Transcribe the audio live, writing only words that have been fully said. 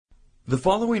The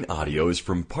following audio is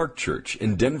from Park Church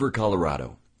in Denver,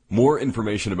 Colorado. More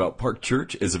information about Park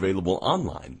Church is available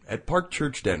online at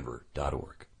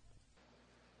parkchurchdenver.org.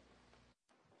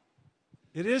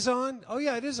 It is on? Oh,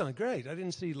 yeah, it is on. Great. I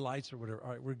didn't see lights or whatever.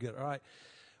 All right, we're good. All right.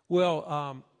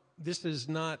 Well, this is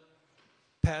not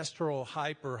pastoral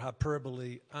hype or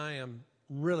hyperbole. I am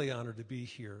really honored to be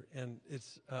here, and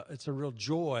it's a real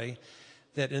joy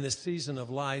that in this season of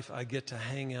life I get to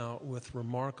hang out with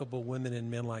remarkable women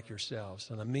and men like yourselves,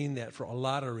 and I mean that for a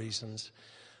lot of reasons.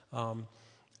 I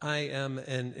am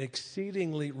an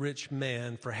exceedingly rich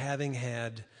man for having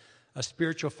had a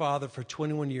spiritual father for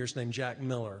 21 years named Jack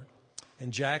Miller,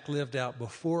 and Jack lived out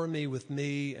before me with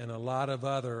me and a lot of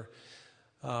other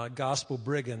gospel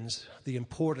brigands the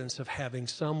importance of having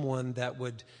someone that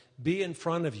would be in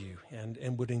front of you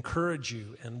and would encourage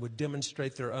you and would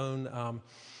demonstrate their own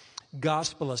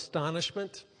gospel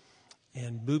astonishment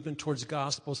and movement towards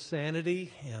gospel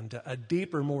sanity and a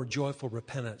deeper, more joyful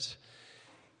repentance.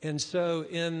 And so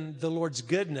in the Lord's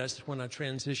goodness, when I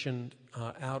transitioned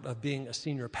out of being a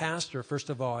senior pastor, first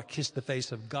of all, I kissed the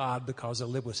face of God because I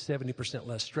live with 70%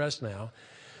 less stress now.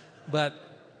 But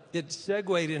it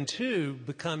segued into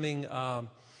becoming a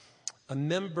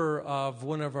member of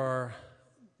one of our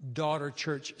daughter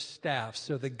church staff.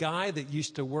 So the guy that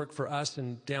used to work for us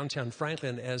in downtown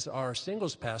Franklin as our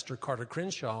singles pastor, Carter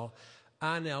Crenshaw,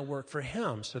 I now work for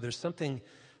him. So there's something,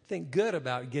 I think, good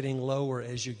about getting lower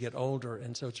as you get older.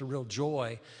 And so it's a real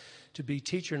joy to be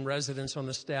teacher in residence on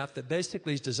the staff that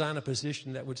basically has designed a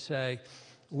position that would say,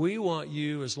 we want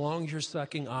you, as long as you're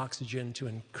sucking oxygen, to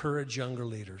encourage younger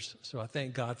leaders. So I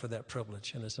thank God for that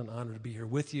privilege, and it's an honor to be here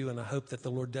with you, and I hope that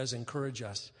the Lord does encourage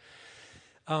us.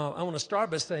 I want to start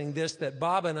by saying this, that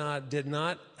Bob and I did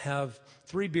not have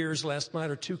 3 beers last night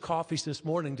or 2 coffees this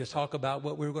morning to talk about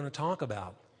what we were going to talk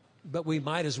about. But we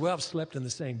might as well have slept in the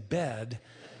same bed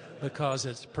because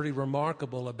it's pretty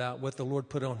remarkable about what the Lord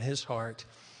put on his heart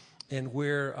and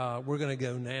where we're going to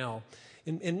go now.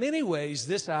 In many ways,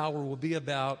 this hour will be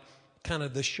about kind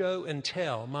of the show and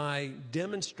tell, my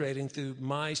demonstrating through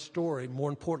my story, more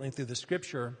importantly through the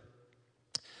scripture,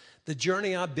 the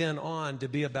journey I've been on to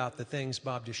be about the things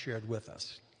Bob just shared with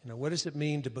us. You know, what does it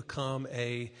mean to become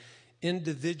a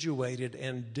individuated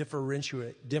and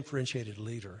differentiated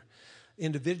leader?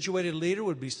 Individuated leader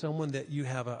would be someone that you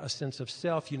have a sense of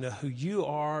self. You know who you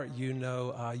are. You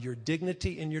know your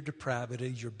dignity and your depravity,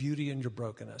 your beauty and your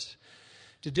brokenness.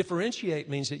 To differentiate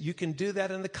means that you can do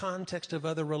that in the context of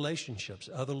other relationships,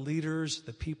 other leaders,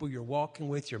 the people you're walking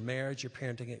with, your marriage, your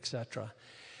parenting, etc.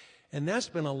 And that's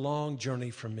been a long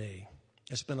journey for me.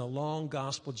 It's been a long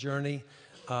gospel journey.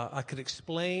 I could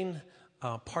explain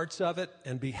parts of it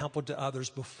and be helpful to others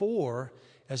before,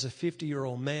 as a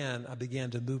 50-year-old man, I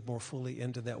began to move more fully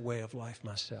into that way of life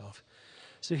myself.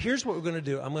 So here's what we're going to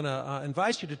do. I'm going to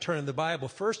invite you to turn in the Bible,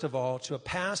 first of all, to a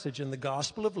passage in the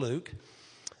Gospel of Luke.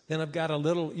 Then I've got a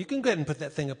little, you can go ahead and put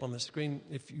that thing up on the screen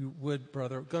if you would,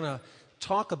 brother. We're going to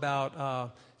talk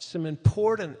about some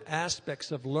important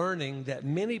aspects of learning that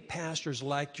many pastors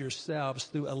like yourselves,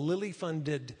 through a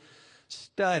Lilly-funded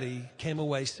study, came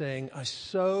away saying, I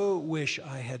so wish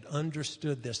I had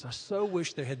understood this. I so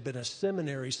wish there had been a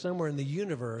seminary somewhere in the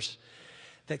universe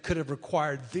that could have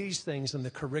required these things in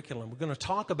the curriculum. We're going to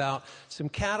talk about some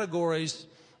categories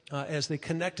as they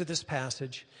connect to this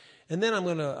passage. And then I'm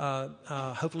going to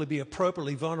hopefully be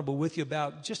appropriately vulnerable with you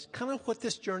about just kind of what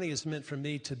this journey has meant for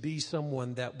me to be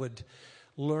someone that would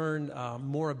learn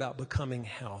more about becoming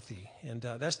healthy. And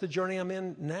that's the journey I'm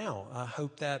in now. I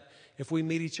hope that if we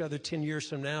meet each other 10 years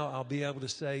from now, I'll be able to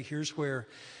say, here's where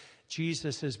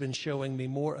Jesus has been showing me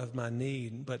more of my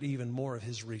need, but even more of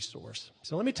his resource.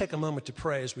 So let me take a moment to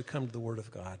pray as we come to the Word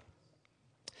of God.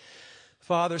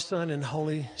 Father, Son, and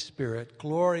Holy Spirit,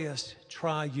 glorious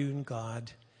triune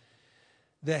God,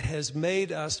 that has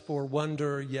made us for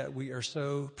wonder, yet we are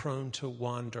so prone to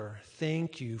wander.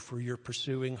 Thank you for your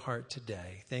pursuing heart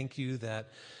today. Thank you that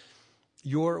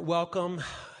your welcome,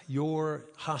 your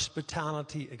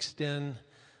hospitality extend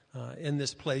in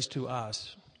this place to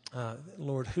us.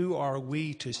 Lord, who are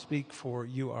we to speak for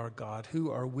you, our God? Who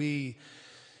are we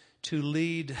to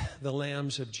lead the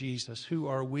lambs of Jesus? Who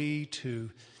are we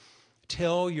to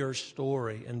tell your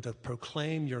story and to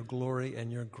proclaim your glory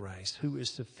and your grace? Who is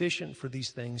sufficient for these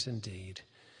things indeed?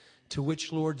 To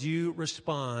which, Lord, you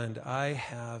respond, I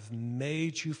have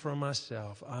made you for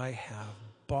myself. I have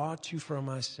bought you for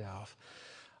myself.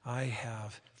 I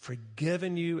have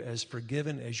forgiven you as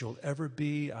forgiven as you'll ever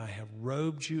be. I have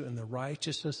robed you in the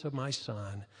righteousness of my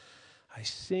Son. I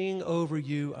sing over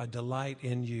you. I delight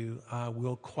in you. I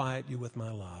will quiet you with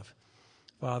my love.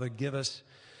 Father, give us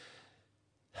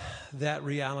that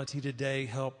reality today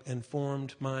help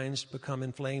informed minds become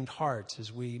inflamed hearts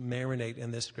as we marinate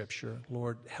in this scripture.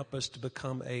 Lord, help us to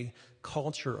become a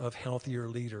culture of healthier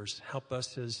leaders. Help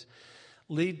us as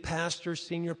lead pastors,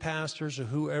 senior pastors, or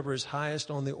whoever is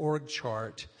highest on the org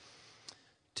chart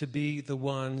to be the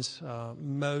ones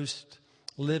most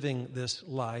living this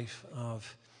life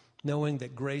of knowing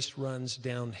that grace runs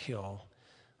downhill.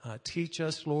 Teach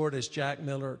us, Lord, as Jack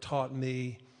Miller taught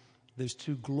me, those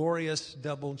two glorious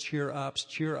double cheer ups.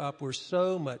 Cheer up, we're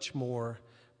so much more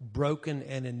broken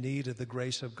and in need of the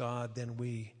grace of God than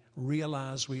we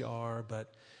realize we are.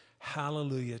 But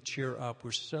hallelujah, cheer up.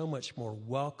 We're so much more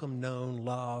welcome, known,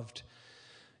 loved,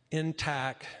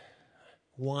 intact,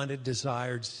 wanted,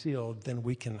 desired, sealed than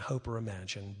we can hope or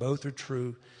imagine. Both are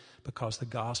true because the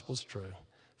gospel's true.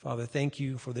 Father, thank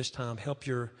you for this time. Help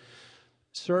your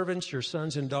servants, your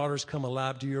sons and daughters, come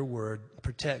alive to your word.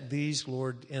 Protect these,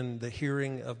 Lord, in the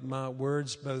hearing of my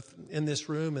words, both in this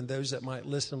room and those that might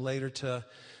listen later to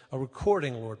a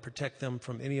recording, Lord. Protect them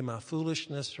from any of my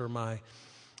foolishness or my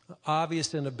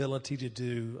obvious inability to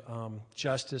do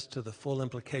justice to the full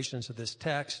implications of this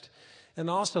text. And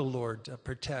also, Lord,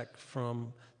 protect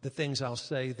from the things I'll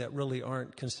say that really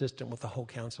aren't consistent with the whole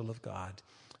counsel of God.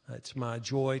 It's my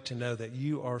joy to know that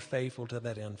you are faithful to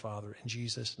that end, Father. In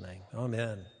Jesus' name,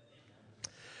 amen.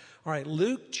 All right,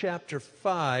 Luke chapter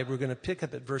 5, we're going to pick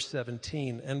up at verse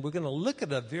 17, and we're going to look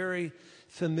at a very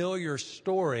familiar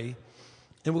story,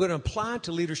 and we're going to apply it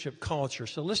to leadership culture.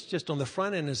 So let's just, on the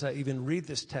front end, as I even read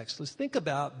this text, let's think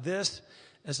about this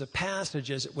as a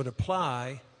passage as it would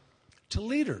apply to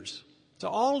leaders, to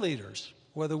all leaders,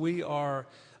 whether we are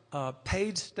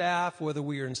paid staff, whether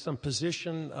we are in some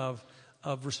position of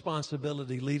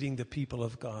responsibility leading the people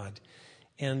of God.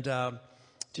 And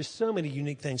just so many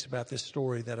unique things about this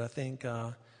story that I think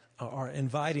are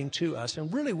inviting to us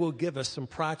and really will give us some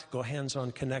practical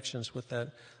hands-on connections with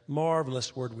that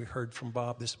marvelous word we heard from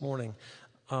Bob this morning.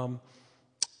 The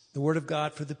word of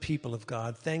God for the people of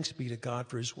God. Thanks be to God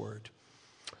for his word.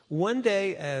 One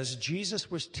day as Jesus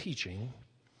was teaching,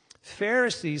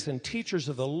 Pharisees and teachers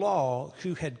of the law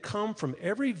who had come from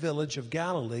every village of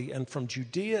Galilee and from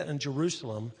Judea and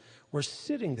Jerusalem were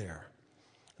sitting there.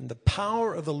 And the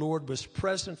power of the Lord was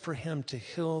present for him to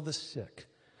heal the sick.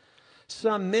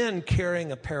 Some men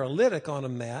carrying a paralytic on a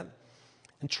mat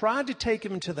and tried to take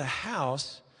him into the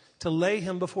house to lay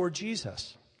him before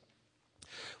Jesus.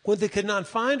 When they could not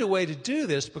find a way to do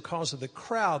this because of the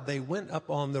crowd, they went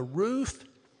up on the roof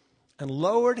and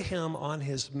lowered him on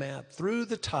his mat through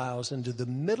the tiles into the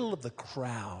middle of the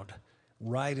crowd,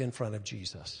 right in front of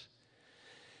Jesus.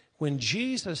 When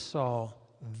Jesus saw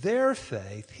their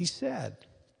faith, he said,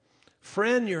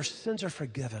 "Friend, your sins are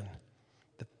forgiven."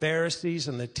 The Pharisees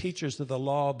and the teachers of the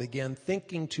law began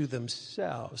thinking to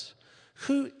themselves,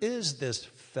 "Who is this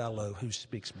fellow who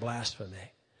speaks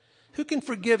blasphemy? Who can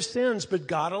forgive sins but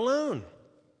God alone?"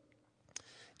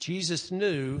 Jesus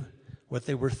knew what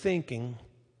they were thinking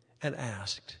and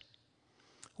asked,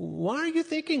 "Why are you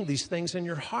thinking these things in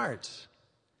your hearts?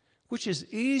 Which is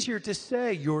easier to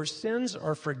say, 'Your sins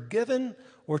are forgiven,'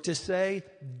 or to say,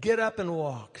 'Get up and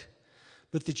walk'?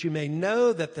 But that you may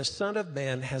know that the Son of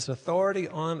Man has authority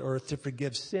on earth to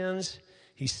forgive sins,"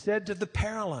 he said to the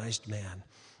paralyzed man,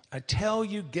 "I tell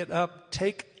you, get up,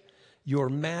 take your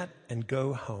mat, and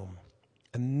go home."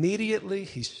 Immediately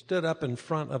he stood up in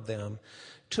front of them,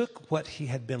 took what he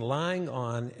had been lying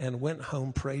on, and went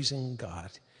home praising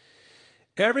God.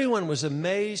 Everyone was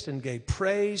amazed and gave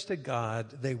praise to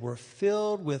God. They were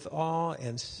filled with awe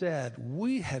and said,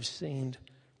 "We have seen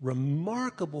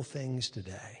remarkable things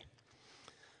today."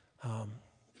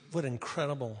 What an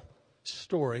incredible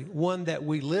story, one that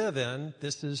we live in.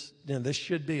 This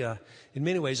should be in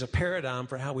many ways a paradigm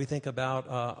for how we think about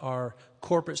our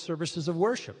corporate services of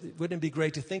worship. Wouldn't it be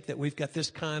great to think that we've got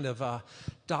this kind of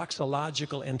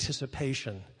doxological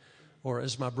anticipation, or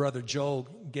as my brother Joel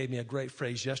gave me a great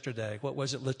phrase yesterday, what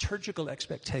was it? Liturgical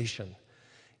expectation.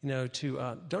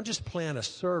 To don't just plan a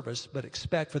service, but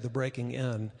expect for the breaking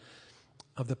in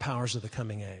of the powers of the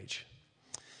coming age.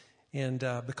 And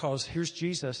because here's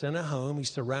Jesus in a home, he's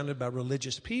surrounded by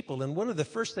religious people. And one of the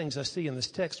first things I see in this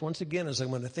text, once again, as I'm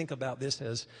going to think about this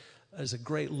as a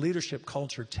great leadership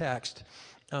culture text,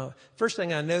 first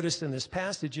thing I noticed in this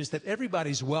passage is that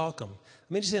everybody's welcome.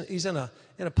 I mean, he's in a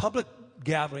public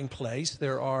gathering place.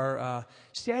 There are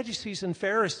Sadducees and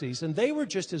Pharisees, and they were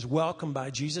just as welcomed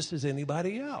by Jesus as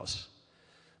anybody else.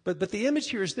 But the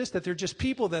image here is this, that they're just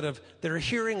people that are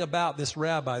hearing about this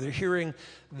rabbi. They're hearing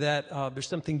that there's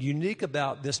something unique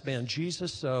about this man,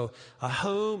 Jesus. So a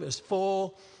home is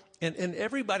full, and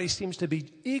everybody seems to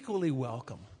be equally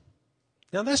welcome.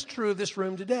 Now, that's true of this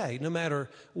room today. No matter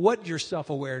what your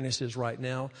self-awareness is right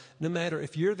now, no matter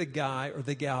if you're the guy or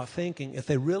the gal thinking, if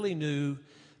they really knew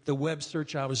the web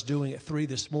search I was doing at 3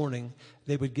 this morning,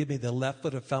 they would give me the left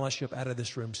foot of fellowship out of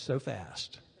this room so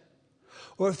fast.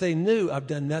 Or if they knew I've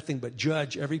done nothing but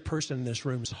judge every person in this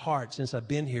room's heart since I've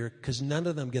been here, because none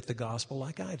of them get the gospel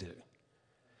like I do.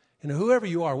 You know, whoever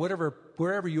you are,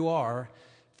 wherever you are,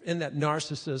 in that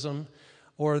narcissism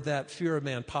or that fear of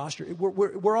man posture,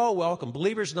 we're all welcome,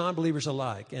 believers, non-believers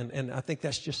alike. And I think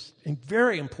that's just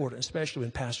very important, especially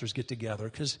when pastors get together,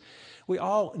 because we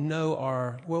all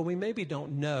know we maybe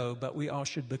don't know, but we all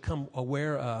should become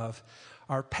aware of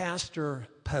our pastor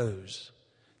pose.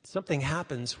 Something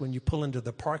happens when you pull into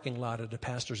the parking lot at a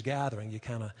pastor's gathering. You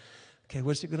kind of, okay,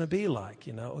 what's it going to be like?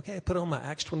 You know, okay, I put on my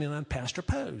Acts 29 pastor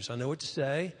pose. I know what to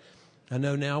say. I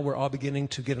know now we're all beginning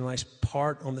to get a nice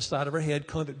part on the side of our head,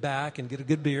 comb it back, and get a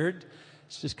good beard.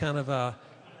 It's just kind of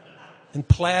and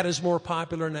plaid is more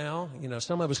popular now. You know,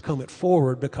 some of us comb it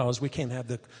forward because we can't have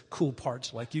the cool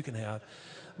parts like you can have.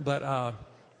 But,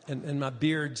 and my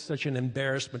beard's such an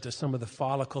embarrassment to some of the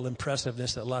follicle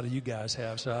impressiveness that a lot of you guys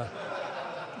have. So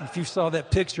if you saw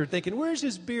that picture thinking, where's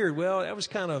his beard? Well, that was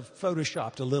kind of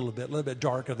photoshopped a little bit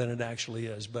darker than it actually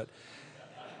is. But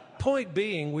point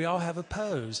being, we all have a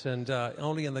pose, and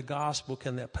only in the gospel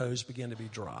can that pose begin to be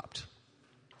dropped.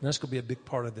 And that's going to be a big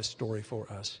part of this story for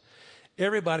us.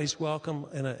 Everybody's welcome,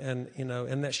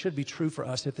 and that should be true for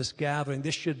us at this gathering.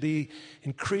 This should be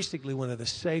increasingly one of the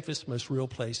safest, most real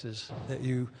places that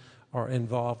you are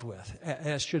involved with,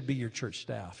 as should be your church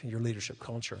staff and your leadership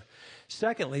culture.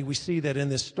 Secondly, we see that in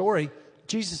this story,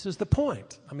 Jesus is the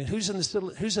point. I mean, who's in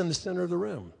the center of the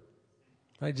room?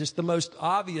 Right? Just the most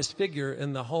obvious figure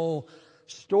in the whole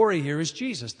story here is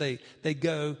Jesus. They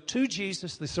go to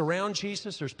Jesus. They surround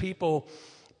Jesus. There's people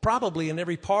probably in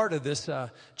every part of this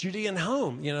Judean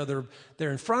home. You know,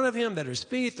 they're in front of him. They're at his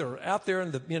feet. They're out there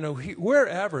in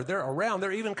wherever they're around.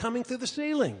 They're even coming through the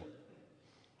ceiling.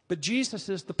 But Jesus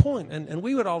is the point, and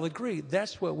we would all agree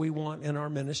that's what we want in our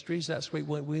ministries. That's what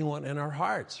we want in our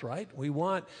hearts, right? We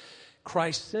want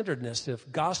Christ-centeredness. If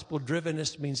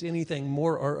gospel-drivenness means anything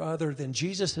more or other than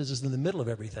Jesus is in the middle of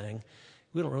everything,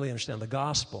 we don't really understand the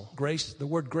gospel. Grace, the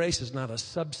word grace is not a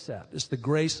subset. It's the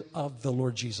grace of the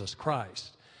Lord Jesus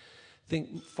Christ.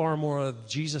 Think far more of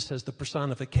Jesus as the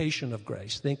personification of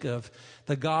grace. Think of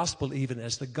the gospel even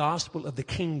as the gospel of the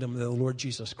kingdom of the Lord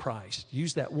Jesus Christ.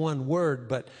 Use that one word,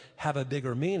 but have a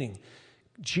bigger meaning.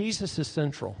 Jesus is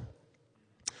central.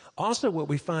 Also, what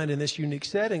we find in this unique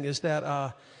setting is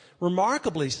that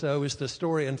remarkably so, as the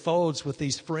story unfolds with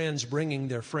these friends bringing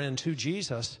their friend to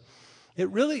Jesus, it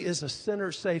really is a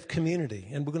sinner-safe community.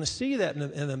 And we're going to see that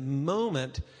in a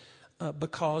moment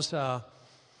because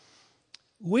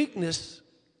weakness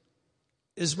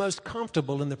is most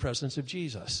comfortable in the presence of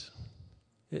Jesus.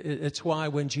 It's why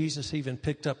when Jesus even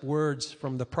picked up words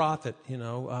from the prophet,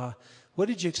 what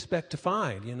did you expect to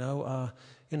find?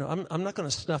 I'm not going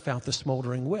to snuff out the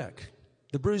smoldering wick.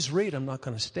 The bruised reed I'm not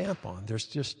going to stamp on. There's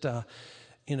just,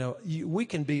 we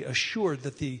can be assured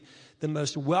that the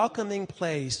most welcoming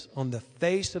place on the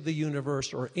face of the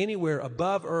universe or anywhere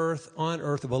above earth, on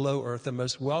earth, or below earth, the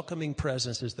most welcoming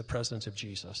presence is the presence of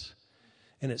Jesus.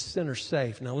 And it's sinner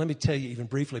safe. Now, let me tell you even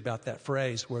briefly about that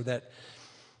phrase where that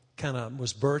kind of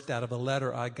was birthed out of a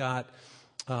letter I got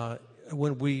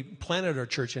when we planted our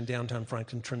church in downtown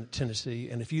Franklin, Tennessee.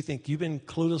 And if you think you've been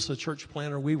clueless as a church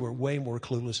planter, we were way more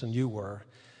clueless than you were.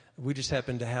 We just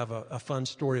happened to have a fun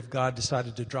story of God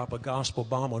decided to drop a gospel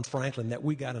bomb on Franklin that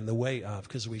we got in the way of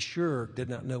because we sure did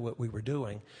not know what we were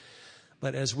doing.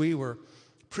 But as we were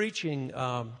preaching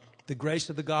the grace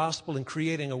of the gospel and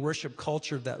creating a worship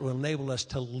culture that will enable us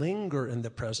to linger in the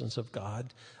presence of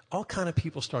God, all kind of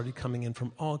people started coming in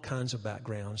from all kinds of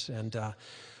backgrounds. And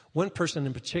one person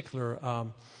in particular,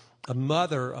 a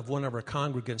mother of one of our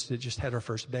congregants that just had her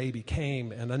first baby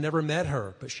came, and I never met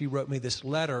her, but she wrote me this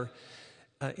letter.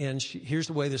 And here's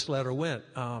the way this letter went.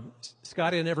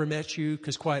 Scotty, I never met you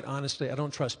because quite honestly, I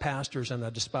don't trust pastors and I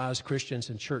despise Christians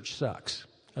and church sucks.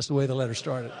 That's the way the letter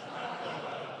started.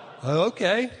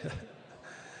 Okay.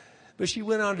 But she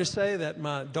went on to say that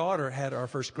my daughter had our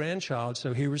first grandchild,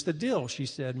 so here was the deal. She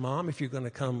said, Mom, if you're going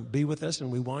to come be with us,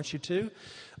 and we want you to,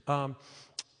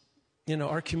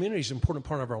 our community is an important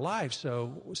part of our life,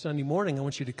 so Sunday morning I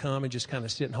want you to come and just kind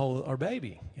of sit and hold our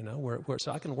baby,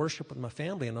 so I can worship with my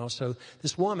family. And also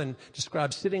this woman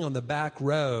described sitting on the back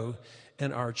row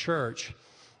in our church,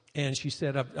 and she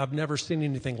said, I've never seen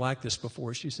anything like this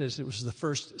before. She says it was the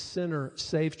first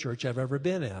sinner-safe church I've ever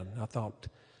been in. I thought,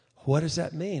 What does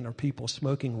that mean? Are people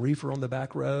smoking reefer on the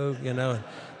back row? And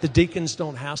the deacons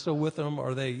don't hassle with them?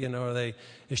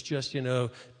 It's just,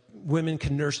 women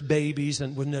can nurse babies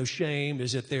and with no shame?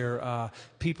 Is it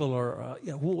people are,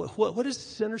 what does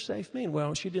sinner safe mean?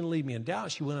 Well, she didn't leave me in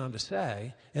doubt. She went on to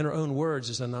say, in her own words,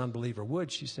 as a non-believer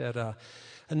would, she said, I've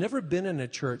never been in a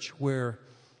church where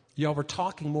y'all were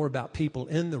talking more about people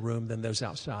in the room than those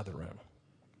outside the room.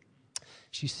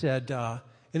 She said,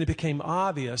 and it became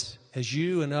obvious as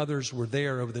you and others were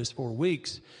there over those 4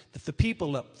 weeks that the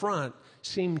people up front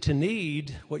seemed to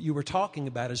need what you were talking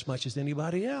about as much as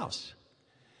anybody else.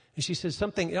 And she said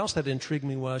something else that intrigued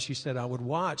me was, she said, I would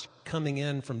watch coming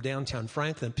in from downtown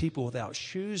Franklin, people without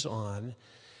shoes on,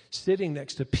 sitting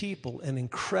next to people in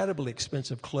incredibly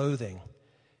expensive clothing.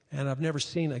 And I've never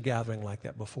seen a gathering like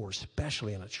that before,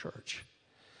 especially in a church.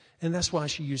 And that's why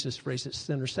she used this phrase, it's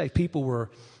sinner safe.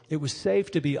 It was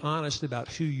safe to be honest about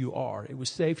who you are. It was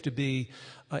safe to be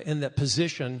in that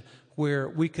position where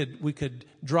we could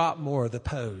drop more of the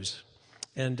pose.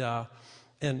 So,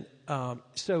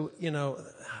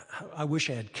 I wish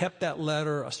I had kept that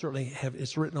letter. I certainly have.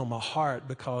 It's written on my heart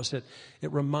because it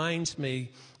reminds me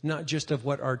not just of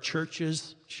what our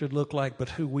churches should look like, but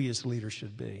who we as leaders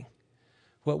should be.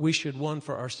 What we should want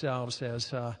for ourselves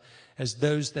as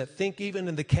those that think even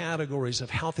in the categories of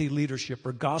healthy leadership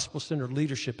or gospel-centered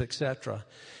leadership, etc.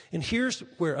 And here's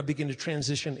where I begin to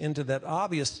transition into that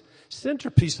obvious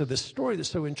centerpiece of this story that's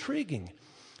so intriguing.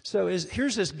 So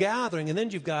here's this gathering, and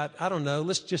then you've got, I don't know,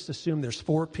 let's just assume there's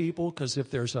 4 people, because if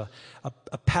there's a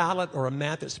pallet or a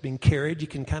mat that's being carried, you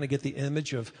can kind of get the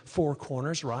image of 4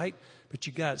 corners, right? But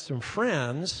you got some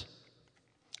friends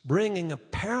bringing a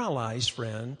paralyzed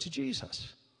friend to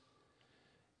Jesus.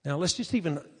 Now, let's just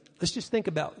think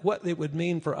about what it would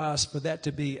mean for us for that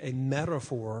to be a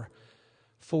metaphor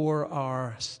for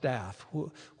our staff.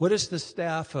 What is the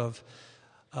staff of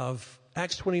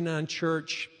Acts 29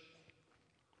 Church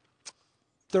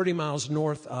 30 miles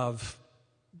north of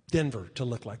Denver to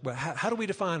look like? But how do we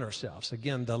define ourselves?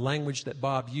 Again, the language that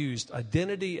Bob used,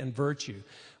 identity and virtue.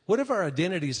 What if our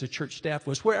identity as a church staff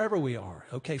was wherever we are?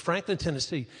 Okay, Franklin,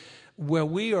 Tennessee, where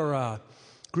we are a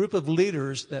group of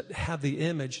leaders that have the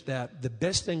image that the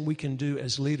best thing we can do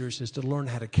as leaders is to learn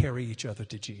how to carry each other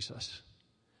to Jesus.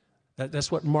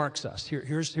 That's what marks us.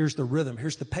 Here's the rhythm.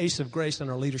 Here's the pace of grace in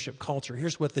our leadership culture.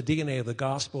 Here's what the DNA of the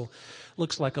gospel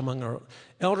looks like among our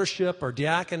eldership, our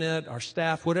diaconate, our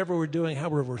staff, whatever we're doing,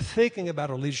 however we're thinking about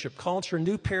our leadership culture.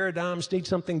 New paradigms need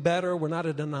something better. We're not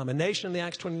a denomination in the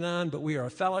Acts 29, but we are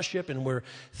a fellowship, and we're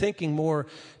thinking more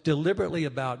deliberately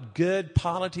about good,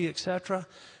 polity, etc.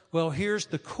 Well, here's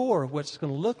the core of what it's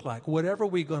going to look like. Whatever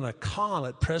we're going to call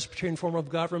it, Presbyterian form of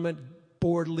government,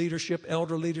 board leadership,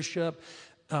 elder leadership,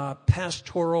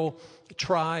 pastoral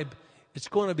tribe, it's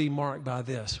going to be marked by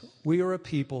this. We are a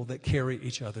people that carry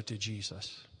each other to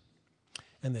Jesus.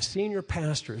 And the senior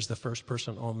pastor is the first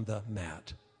person on the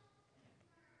mat.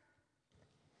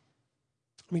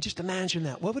 I mean, just imagine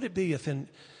that. What would it be if in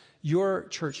your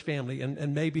church family,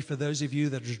 and maybe for those of you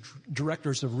that are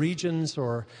directors of regions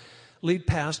or lead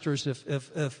pastors,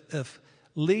 if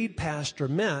lead pastor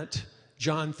meant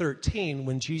John 13,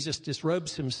 when Jesus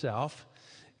disrobes himself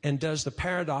and does the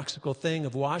paradoxical thing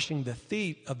of washing the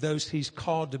feet of those he's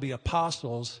called to be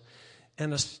apostles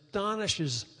and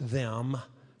astonishes them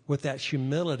with that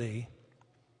humility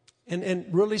and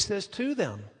really says to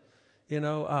them,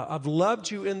 I've loved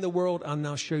you in the world. I'll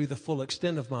now show you the full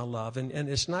extent of my love. And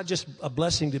it's not just a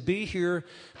blessing to be here,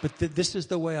 but this is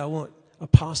the way I want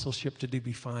apostleship to be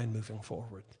defined moving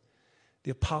forward.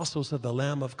 The apostles of the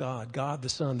Lamb of God, God the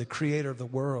Son, the creator of the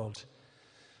world,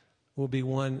 will be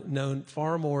one known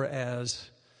far more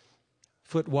as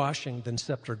foot washing than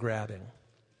scepter grabbing.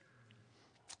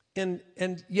 And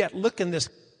yet look in this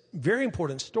very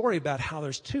important story about how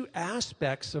there's 2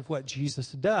 aspects of what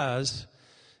Jesus does,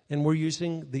 and we're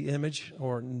using the image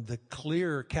or the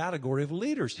clear category of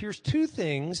leaders. Here's 2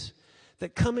 things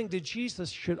that coming to Jesus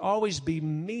should always be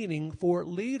meaning for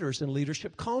leaders in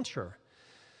leadership culture.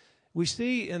 We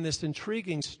see in this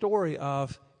intriguing story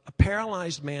of a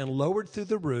paralyzed man lowered through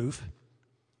the roof,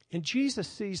 and Jesus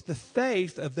sees the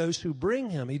faith of those who bring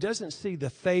him. He doesn't see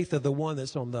the faith of the one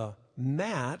that's on the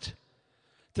mat.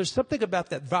 There's something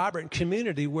about that vibrant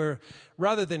community where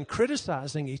rather than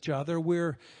criticizing each other,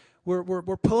 we're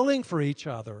pulling for each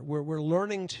other. We're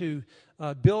learning to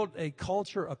build a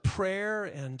culture of prayer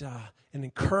and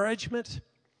encouragement.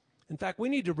 In fact, we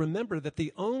need to remember that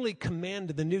the only command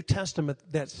in the New Testament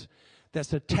that's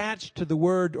attached to the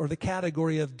word or the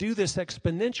category of do this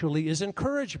exponentially is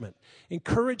encouragement.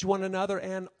 Encourage one another,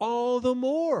 and all the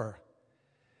more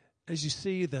as you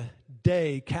see the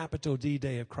day, capital D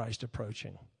day of Christ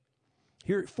approaching.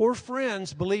 Here, 4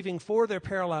 friends believing for their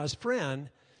paralyzed friend,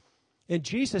 and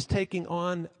Jesus taking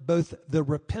on both the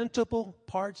repentable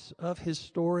parts of his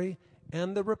story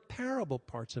and the repairable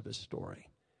parts of his story.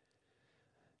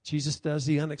 Jesus does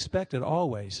the unexpected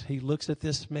always. He looks at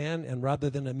this man, and rather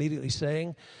than immediately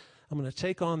saying, I'm going to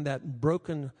take on that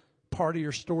broken part of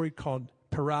your story called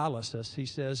paralysis, he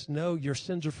says, no, your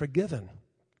sins are forgiven.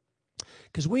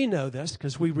 Because we know this,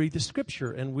 because we read the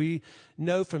Scripture, and we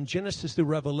know from Genesis through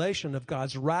Revelation of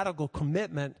God's radical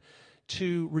commitment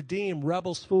to redeem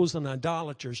rebels, fools, and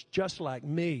idolaters just like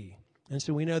me. And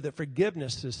so we know that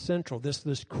forgiveness is central,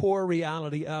 this core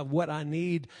reality of what I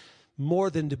need more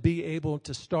than to be able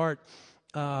to start,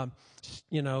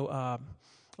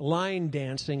 line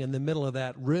dancing in the middle of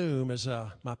that room as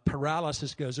my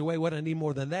paralysis goes away. What I need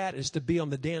more than that is to be on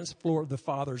the dance floor of the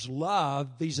Father's love,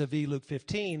 vis-a-vis Luke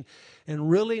 15, and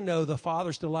really know the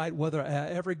Father's delight whether I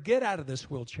ever get out of this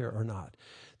wheelchair or not.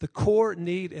 The core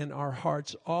need in our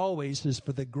hearts always is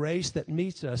for the grace that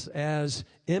meets us as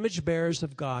image bearers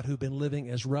of God who've been living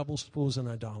as rebels, fools, and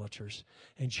idolaters.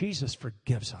 And Jesus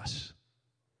forgives us.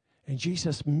 And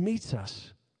Jesus meets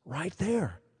us right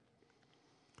there.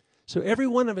 So every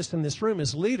one of us in this room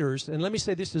is leaders, and let me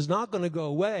say this is not going to go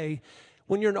away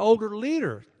when you're an older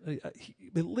leader. At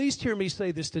least hear me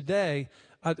say this today.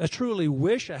 I truly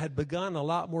wish I had begun a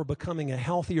lot more becoming a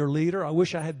healthier leader. I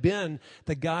wish I had been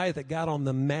the guy that got on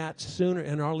the mat sooner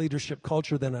in our leadership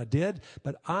culture than I did.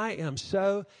 But I am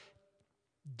so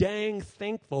dang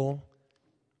thankful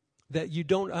that you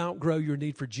don't outgrow your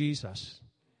need for Jesus.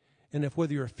 And if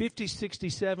whether you're 50, 60,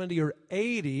 70, or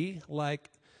 80,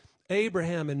 like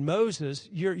Abraham and Moses,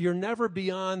 you're never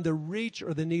beyond the reach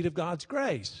or the need of God's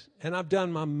grace. And I've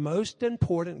done my most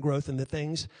important growth in the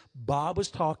things Bob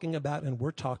was talking about and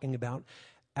we're talking about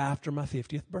after my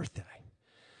 50th birthday.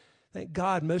 Thank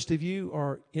God most of you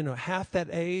are, half that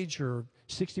age or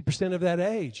 60% of that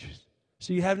age.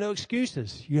 So you have no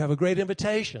excuses. You have a great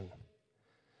invitation.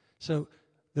 So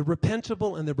the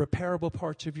repentable and the repairable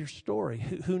parts of your story.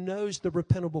 Who knows the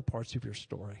repentable parts of your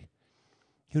story?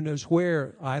 Who knows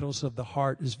where idols of the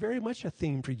heart is very much a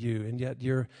theme for you, and yet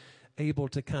you're able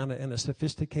to kind of, in a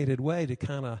sophisticated way, to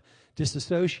kind of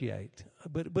disassociate.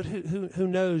 But who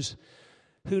knows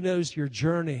your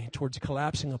journey towards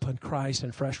collapsing upon Christ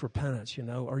and fresh repentance?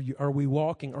 Are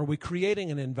we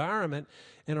creating an environment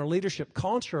in our leadership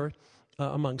culture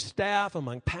among staff,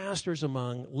 among pastors,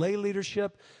 among lay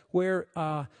leadership, where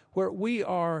we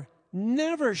are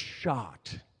never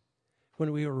shocked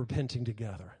when we were repenting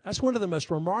together. That's one of the most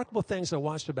remarkable things I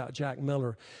watched about Jack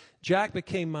Miller. Jack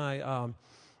became my,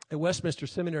 at Westminster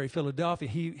Seminary, Philadelphia,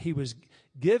 he was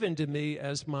given to me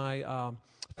as my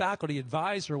faculty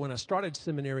advisor when I started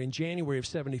seminary in January of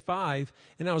 75,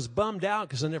 and I was bummed out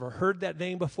because I never heard that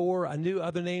name before. I knew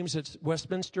other names at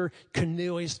Westminster.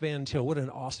 Cornelius Van Til, what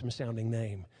an awesome sounding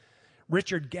name.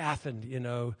 Richard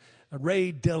Gaffin,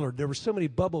 Ray Dillard. There were so many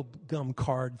bubblegum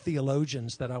card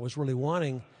theologians that I was really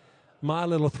wanting my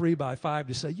little 3x5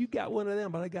 to say, you got one of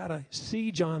them, but I got to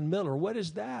see John Miller. What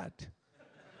is that?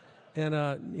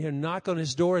 And knock on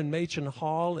his door in Machen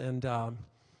Hall, and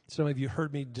some of you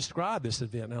heard me describe this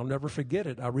event, and I'll never forget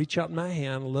it. I reach out my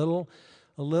hand, a little,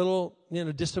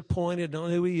 disappointed, don't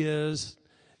know who he is,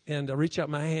 and I reach out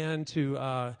my hand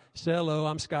to say, hello,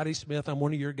 I'm Scotty Smith, I'm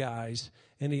one of your guys.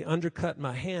 And he undercut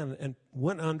my hand and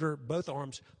went under both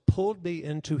arms, pulled me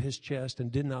into his chest,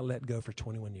 and did not let go for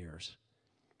 21 years.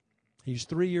 He's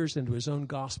 3 years into his own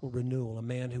gospel renewal, a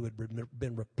man who had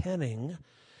been repenting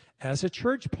as a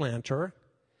church planter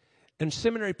and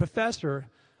seminary professor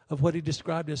of what he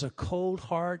described as a cold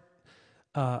heart,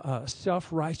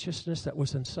 self-righteousness that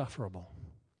was insufferable.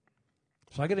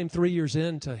 So I got him 3 years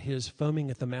into his foaming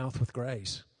at the mouth with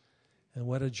grace. And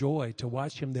what a joy to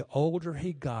watch him. The older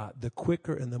he got, the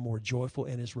quicker and the more joyful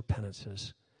in his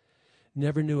repentances.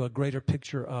 Never knew a greater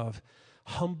picture of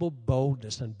humble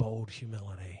boldness and bold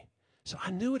humility. So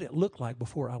I knew what it looked like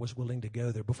before I was willing to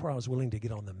go there, before I was willing to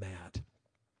get on the mat.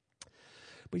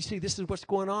 But you see, this is what's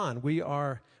going on. We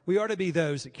are to be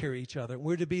those that carry each other.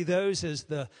 We're to be those as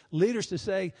the leaders to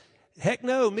say, heck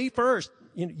no, me first.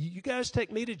 You guys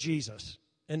take me to Jesus.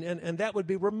 And that would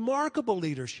be remarkable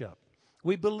leadership.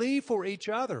 We believe for each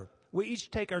other. We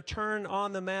each take our turn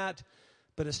on the mat,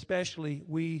 but especially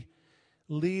we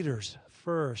leaders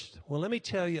first. Well, let me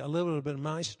tell you a little bit of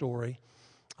my story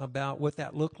about what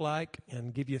that looked like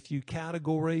and give you a few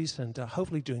categories and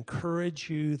hopefully to encourage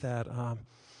you that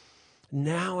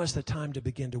now is the time to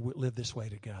begin to live this way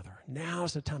together. Now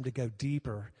is the time to go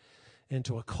deeper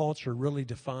into a culture really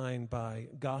defined by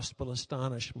gospel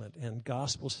astonishment and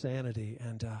gospel sanity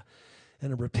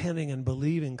and a repenting and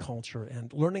believing culture,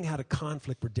 and learning how to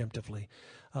conflict redemptively,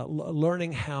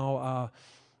 learning how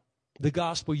the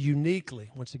gospel uniquely,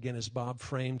 once again, as Bob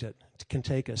framed it, can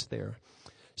take us there.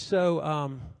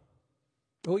 So,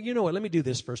 well, you know what? Let me do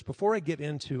this first. Before I get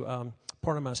into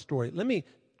part of my story, let me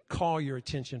call your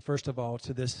attention, first of all,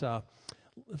 to this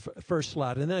first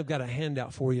slide. And then I've got a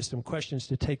handout for you, some questions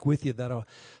to take with you that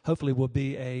hopefully will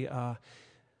be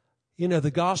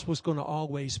the gospel is going to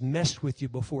always mess with you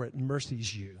before it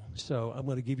mercies you. So I'm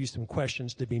going to give you some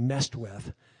questions to be messed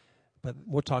with. But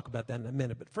we'll talk about that in a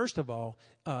minute. But first of all,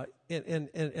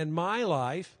 in my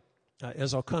life,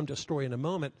 as I'll come to a story in a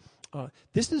moment,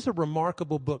 this is a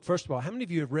remarkable book. First of all, how many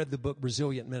of you have read the book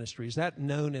Resilient Ministry? Is that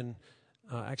known in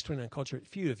Acts 29 culture? A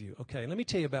few of you. Okay, let me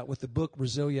tell you about what the book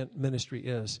Resilient Ministry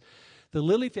is. The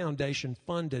Lilly Foundation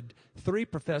funded 3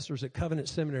 professors at Covenant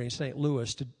Seminary in St.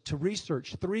 Louis to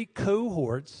research 3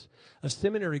 cohorts of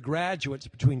seminary graduates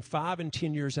between 5 and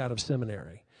 10 years out of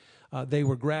seminary. They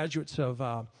were graduates of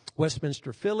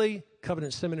Westminster, Philly,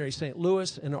 Covenant Seminary, St.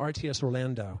 Louis, and RTS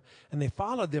Orlando. And they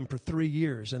followed them for 3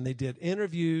 years, and they did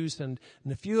interviews, and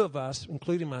a few of us,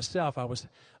 including myself, I was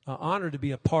honored to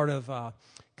be a part of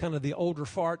kind of the older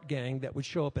fart gang that would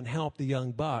show up and help the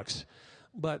young bucks.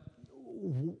 But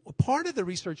part of the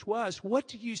research was, what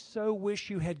do you so wish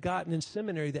you had gotten in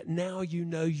seminary that now you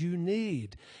know you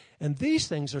need? And these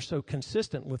things are so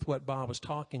consistent with what Bob was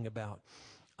talking about,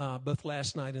 both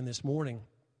last night and this morning.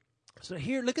 So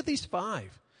here, look at these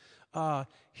 5.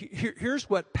 Here's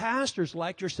what pastors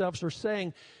like yourselves are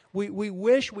saying. We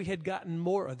wish we had gotten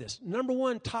more of this. Number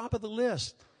 1, top of the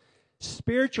list,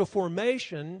 spiritual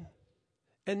formation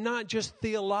and not just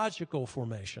theological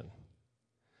formation.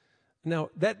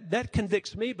 Now, that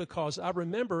convicts me because I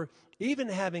remember even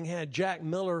having had Jack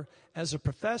Miller as a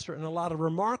professor and a lot of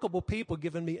remarkable people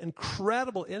giving me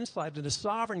incredible insight into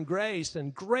sovereign grace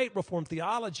and great Reformed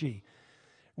theology,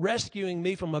 rescuing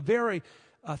me from a very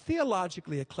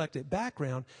theologically eclectic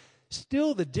background.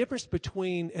 Still, the difference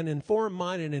between an informed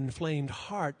mind and an inflamed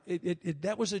heart,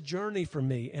 that was a journey for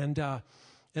me. And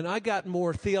I got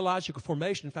more theological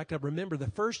formation. In fact, I remember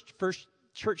the first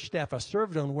church staff I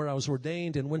served on, where I was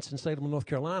ordained in Winston-Salem, North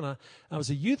Carolina. I was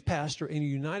a youth pastor in a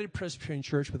United Presbyterian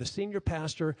Church with a senior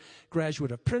pastor,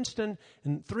 graduate of Princeton,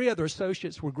 and 3 other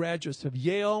associates were graduates of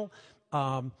Yale,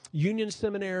 Union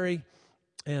Seminary,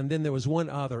 and then there was 1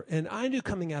 other. And I knew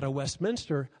coming out of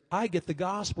Westminster, I get the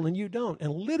gospel and you don't.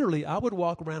 And literally, I would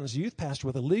walk around as a youth pastor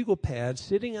with a legal pad,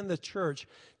 sitting in the church,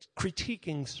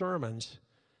 critiquing sermons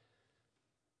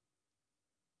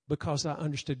because I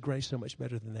understood grace so much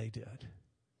better than they did.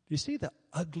 Do you see the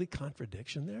ugly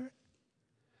contradiction there?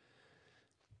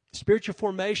 Spiritual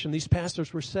formation, these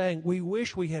pastors were saying, we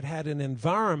wish we had had an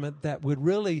environment that would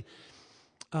really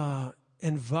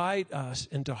invite us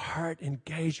into heart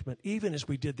engagement, even as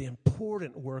we did the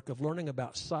important work of learning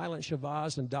about silent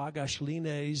shavas and dagash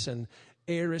lines and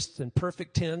aorists and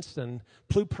perfect tense and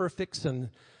pluperfects and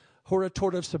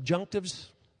hortative subjunctives.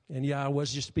 And yeah, I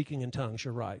was just speaking in tongues,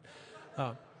 you're right.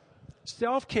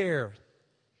 Self-care.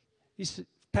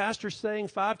 Pastor's saying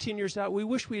 5-10 years out, we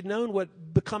wish we had known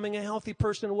what becoming a healthy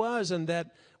person was, and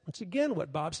that, once again,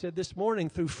 what Bob said this morning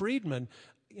through Friedman,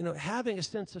 having a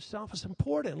sense of self is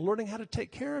important, learning how to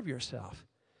take care of yourself.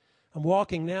 I'm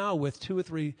walking now with 2 or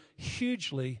 3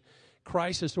 hugely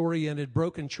crisis-oriented,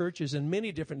 broken churches in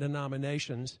many different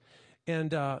denominations,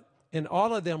 and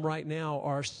all of them right now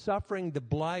are suffering the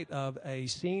blight of a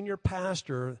senior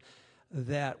pastor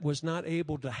that was not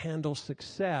able to handle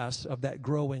success of that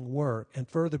growing work and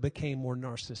further became more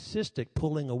narcissistic,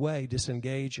 pulling away,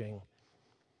 disengaging.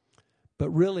 But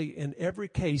really, in every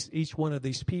case, each one of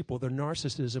these people, their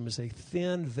narcissism is a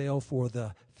thin veil for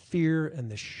the fear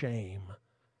and the shame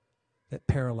that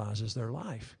paralyzes their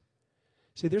life.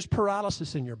 See, there's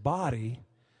paralysis in your body,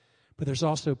 but there's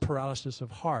also paralysis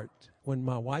of heart. When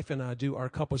my wife and I do our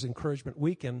couples encouragement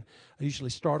weekend, I usually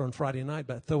start on Friday night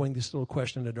by throwing this little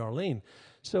question to Darlene.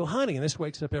 So, honey, and this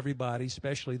wakes up everybody,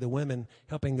 especially the women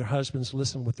helping their husbands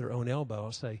listen with their own elbow.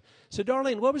 I'll say, so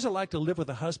Darlene, what was it like to live with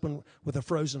a husband with a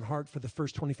frozen heart for the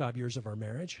first 25 years of our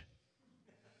marriage?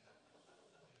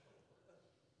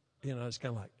 It's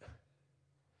kind of like,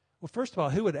 well, first of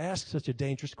all, who would ask such a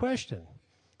dangerous question?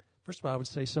 First of all, I would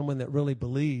say someone that really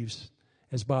believes,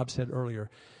 as Bob said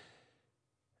earlier,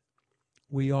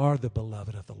 we are the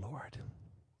beloved of the Lord.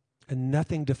 And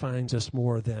nothing defines us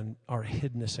more than our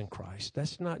hiddenness in Christ.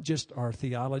 That's not just our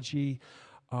theology,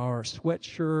 our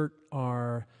sweatshirt,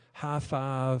 our high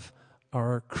five,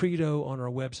 our credo on our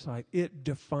website. It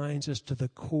defines us to the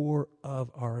core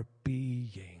of our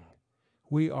being.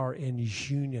 We are in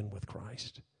union with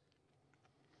Christ.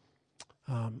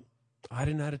 I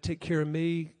didn't know how to take care of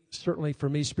me. Certainly for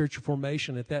me, spiritual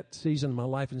formation at that season of my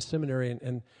life in seminary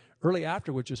and early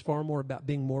afterwards was far more about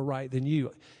being more right than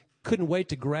you. Couldn't wait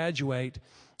to graduate,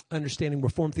 understanding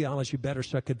Reformed theology better,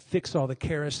 so I could fix all the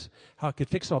how I could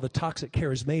fix all the toxic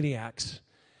charismaniacs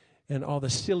and all the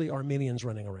silly Arminians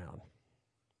running around.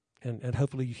 And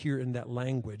hopefully you hear in that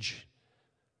language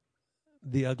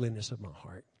the ugliness of my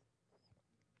heart.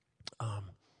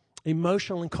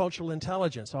 Emotional and cultural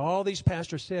intelligence. All these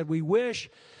pastors said, we wish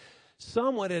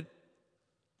someone had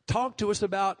talked to us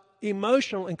about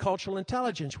emotional and cultural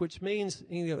intelligence, which means,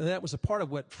 and that was a part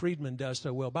of what Friedman does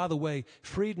so well. By the way,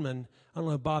 Friedman, I don't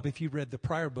know, Bob, if you read the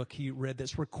prior book he read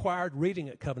that's required reading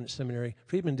at Covenant Seminary.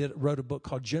 Friedman wrote a book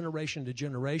called Generation to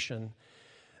Generation,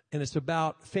 and it's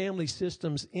about family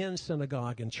systems in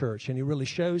synagogue and church. And he really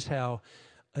shows how,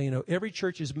 every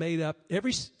church is made up,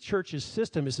 every church's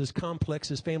system is as complex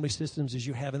as family systems as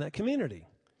you have in that community.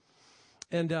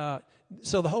 And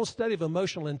so the whole study of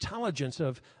emotional intelligence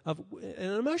and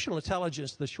emotional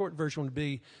intelligence, the short version would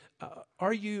be,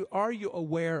 are you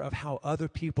aware of how other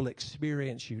people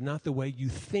experience you, not the way you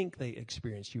think they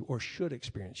experience you or should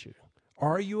experience you?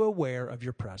 Are you aware of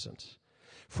your presence?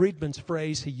 Friedman's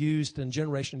phrase he used in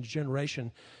Generation to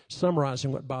Generation,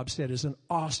 summarizing what Bob said, is an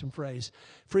awesome phrase.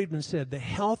 Friedman said, the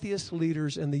healthiest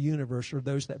leaders in the universe are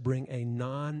those that bring a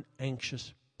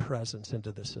non-anxious presence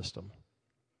into the system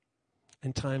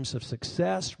in times of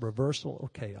success, reversal, or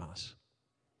chaos.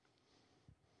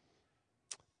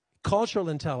 Cultural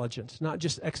intelligence, not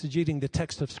just exegeting the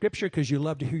text of Scripture because you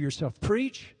love to hear yourself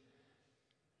preach,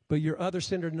 but you're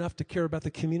other-centered enough to care about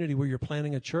the community where you're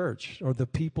planting a church or the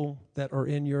people that are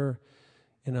in your,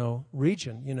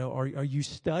 region. Are you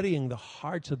studying the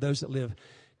hearts of those that live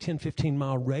 10,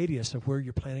 15-mile radius of where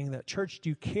you're planting that church? Do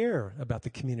you care about the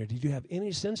community? Do you have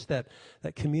any sense that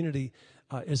that community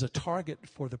is a target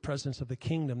for the presence of the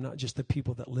kingdom, not just the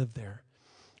people that live there?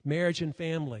 Marriage and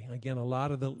family. Again, a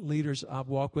lot of the leaders I've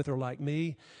walked with are like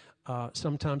me.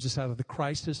 Sometimes it's out of the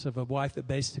crisis of a wife that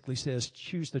basically says,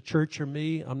 choose the church or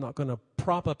me. I'm not going to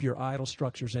prop up your idol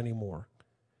structures anymore.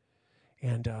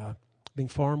 And being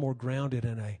far more grounded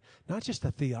in not just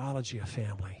a theology of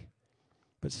family,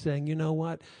 but saying, you know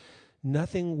what?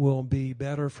 Nothing will be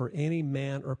better for any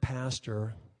man or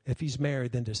pastor if he's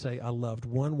married than to say, I loved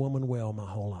one woman well my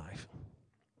whole life.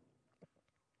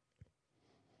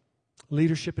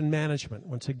 Leadership and management,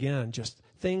 once again, just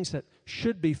things that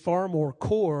should be far more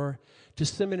core to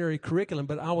seminary curriculum.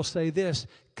 But I will say this,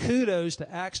 kudos to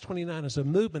Acts 29 as a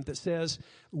movement that says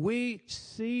we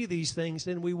see these things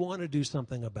and we want to do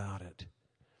something about it.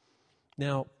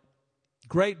 Now,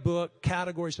 great book,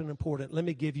 categories are important. Let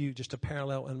me give you just a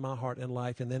parallel in my heart and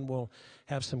life, and then we'll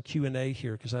have some Q&A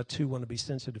here because I, too, want to be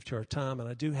sensitive to our time. And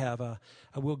I do have I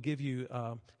will give you,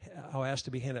 I'll ask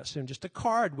to be handed out soon, just a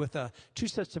card with 2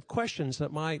 sets of questions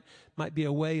that might be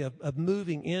a way of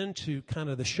moving into kind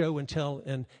of the show and tell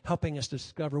and helping us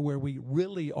discover where we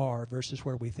really are versus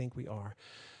where we think we are.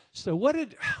 So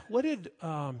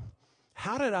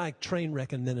how did I train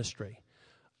wreck in ministry?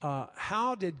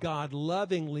 How did God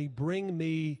lovingly bring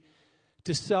me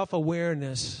to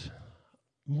self-awareness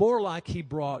more like he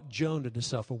brought Jonah to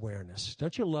self-awareness?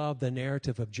 Don't you love the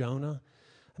narrative of Jonah?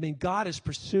 I mean, God is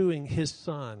pursuing his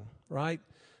son, right?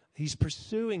 He's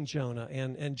pursuing Jonah.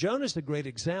 And Jonah's the great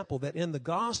example that in the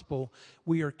gospel,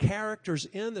 we are characters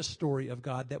in the story of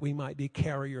God that we might be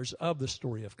carriers of the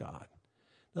story of God.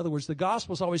 In other words, the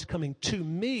gospel is always coming to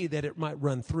me that it might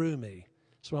run through me.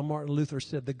 That's why Martin Luther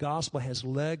said the gospel has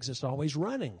legs, it's always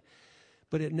running,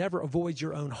 but it never avoids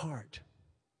your own heart.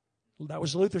 That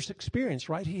was Luther's experience,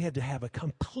 right? He had to have a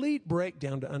complete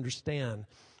breakdown to understand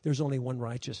there's only one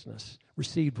righteousness,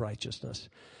 received righteousness.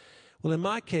 Well, in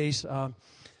my case,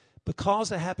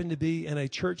 because I happened to be in a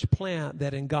church plant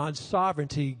that in God's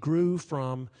sovereignty grew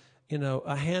from,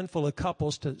 a handful of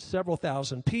couples to several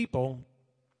thousand people,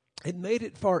 it made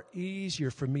it far easier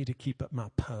for me to keep up my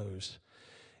pose.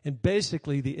 And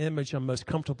basically, the image I'm most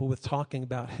comfortable with talking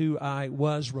about who I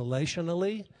was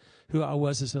relationally, who I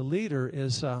was as a leader,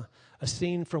 is a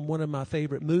scene from one of my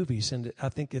favorite movies. And I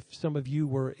think if some of you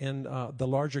were in the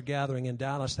larger gathering in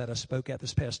Dallas that I spoke at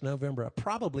this past November, I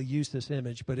probably used this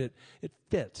image, but it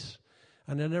fits.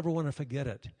 And I never want to forget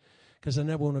it because I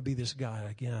never want to be this guy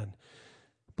again.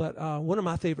 But one of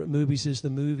my favorite movies is the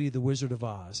movie The Wizard of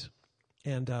Oz.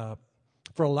 And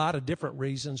for a lot of different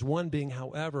reasons, one being,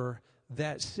 however,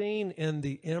 that scene in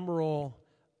the Emerald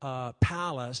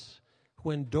Palace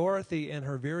when Dorothy and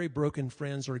her very broken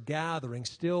friends are gathering,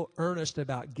 still earnest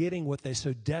about getting what they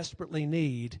so desperately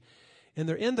need. And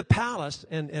they're in the palace,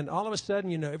 and all of a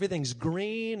sudden, everything's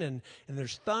green and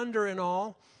there's thunder and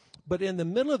all. But in the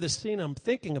middle of the scene, I'm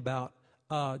thinking about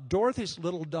Dorothy's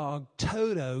little dog,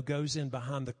 Toto, goes in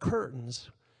behind the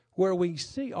curtains where we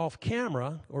see off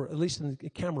camera, or at least in the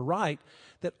camera right,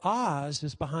 that Oz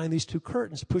is behind these two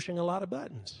curtains pushing a lot of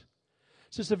buttons.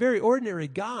 So it's a very ordinary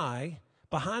guy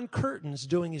behind curtains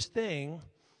doing his thing,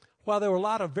 while there were a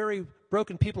lot of very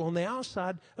broken people on the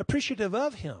outside appreciative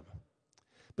of him.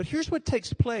 But here's what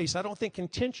takes place. I don't think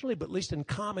intentionally, but at least in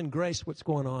common grace, what's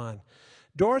going on.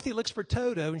 Dorothy looks for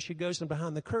Toto, and she goes in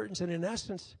behind the curtains, and in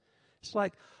essence, it's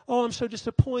like, oh, I'm so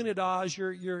disappointed, Oz.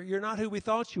 You're not who we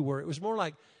thought you were. It was more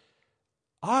like,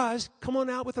 Oz, come on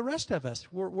out with the rest of us.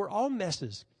 We're all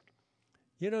messes.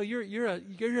 You know, you're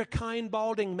a kind,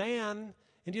 balding man,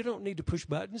 and you don't need to push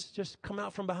buttons. Just come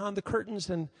out from behind the curtains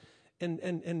and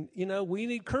you know, we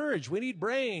need courage. We need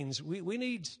brains. We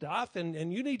need stuff,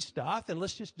 and you need stuff, and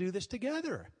let's just do this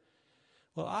together.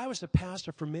 Well, I was a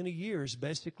pastor for many years,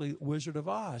 basically Wizard of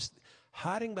Oz,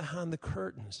 hiding behind the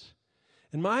curtains.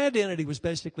 And my identity was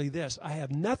basically this. I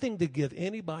have nothing to give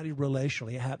anybody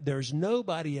relationally. There's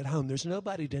nobody at home. There's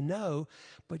nobody to know,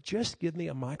 but just give me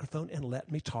a microphone and let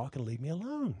me talk and leave me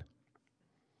alone.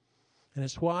 And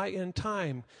it's why in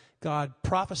time, God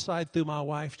prophesied through my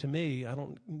wife to me. I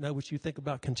don't know what you think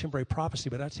about contemporary prophecy,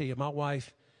 but I tell you, my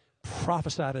wife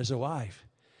prophesied as a wife.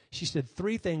 She said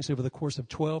 3 things over the course of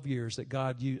 12 years that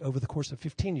God used, over the course of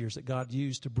 15 years that God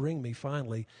used to bring me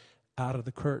finally out of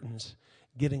the curtains,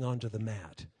 getting onto the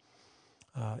mat.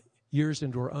 Years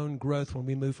into her own growth, when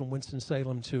we moved from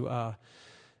Winston-Salem to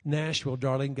Nashville,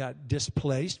 Darlene got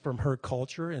displaced from her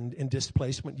culture, and in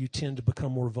displacement you tend to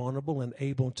become more vulnerable and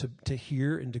able to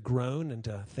hear and to groan and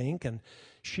to think. And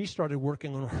she started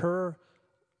working on her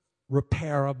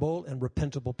repairable and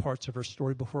repentable parts of her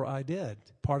story before I did,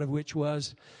 part of which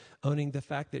was owning the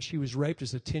fact that she was raped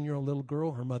as a 10-year-old little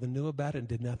girl. Her mother knew about it and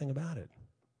did nothing about it.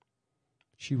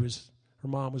 Her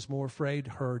mom was more afraid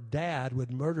her dad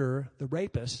would murder the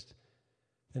rapist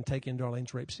than taking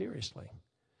Darlene's rape seriously.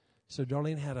 So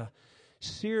Darlene had a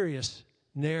serious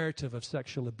narrative of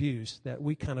sexual abuse that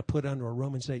we kind of put under a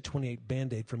Romans 8:28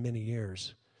 Band-Aid for many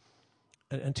years,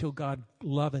 until God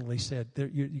lovingly said,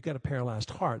 you got a paralyzed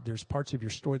heart. There's parts of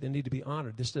your story that need to be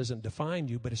honored. This doesn't define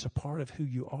you, but it's a part of who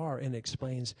you are, and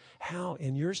explains how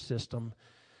in your system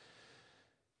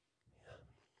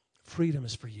freedom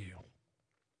is for you.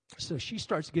 So she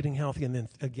starts getting healthy, and then,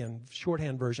 again,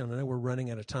 shorthand version. I know we're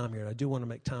running out of time here, and I do want to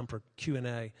make time for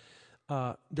Q&A.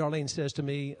 Darlene says to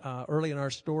me early in our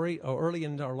story, or early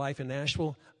in our life in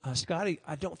Nashville, Scotty,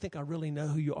 I don't think I really know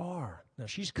who you are. Now,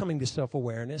 she's coming to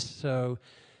self-awareness, so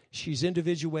she's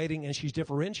individuating and she's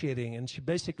differentiating. And she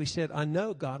basically said, I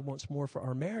know God wants more for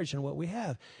our marriage than what we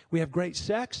have. We have great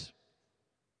sex,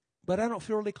 but I don't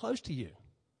feel really close to you.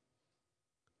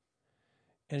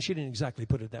 And she didn't exactly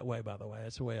put it that way, by the way.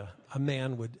 That's the way a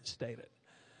man would state it.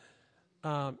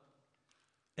 And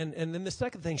then the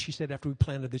second thing she said after we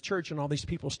planted the church and all these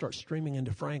people start streaming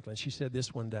into Franklin, she said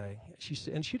this one day. She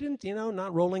said, and she didn't,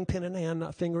 not rolling pen in hand,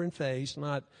 not finger in face,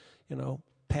 not,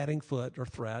 patting foot or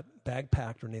threat, bag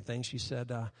packed or anything. She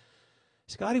said,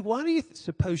 Scotty, why do you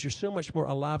suppose you're so much more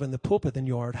alive in the pulpit than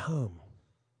you are at home?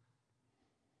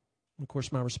 And of course,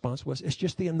 my response was, it's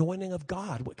just the anointing of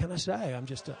God. What can I say? I'm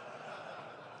just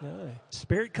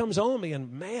Spirit comes on me,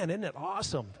 and man, isn't it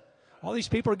awesome? All these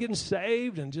people are getting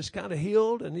saved and just kind of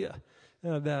healed. And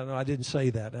no, I didn't say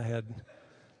that. I had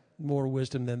more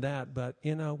wisdom than that. But,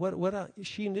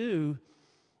 she knew,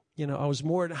 I was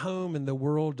more at home in the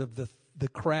world of the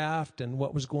craft and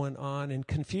what was going on, and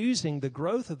confusing the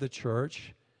growth of the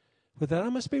church with that I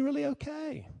must be really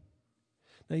okay.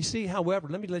 Now, you see, however,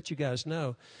 let me let you guys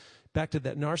know, back to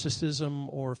that narcissism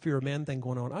or fear of man thing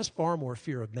going on, I was far more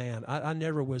fear of man. I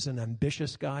never was an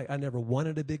ambitious guy. I never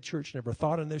wanted a big church, never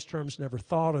thought in those terms, never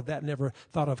thought of that, never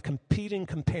thought of competing,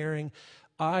 comparing.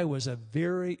 I was a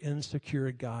very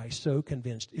insecure guy, so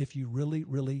convinced if you really,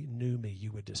 really knew me,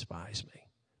 you would despise me.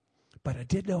 But I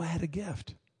did know I had a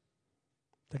gift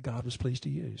that God was pleased to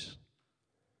use.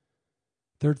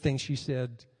 Third thing she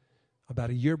said,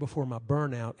 about a year before my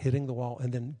burnout, hitting the wall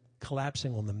and then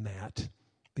collapsing on the mat,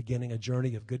 beginning a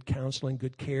journey of good counseling,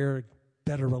 good care,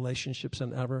 better relationships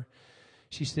than ever.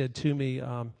 She said to me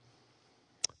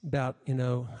about,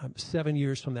 7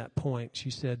 years from that point, she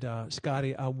said,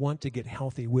 Scotty, I want to get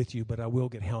healthy with you, but I will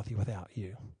get healthy without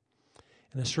you.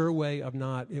 And it's her way of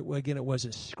it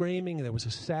wasn't screaming. There was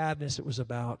a sadness. It was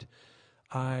about,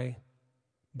 I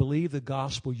believe the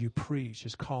gospel you preach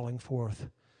is calling forth,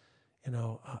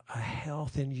 a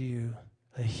health in you,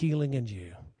 a healing in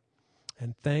you.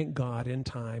 And thank God in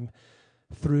time,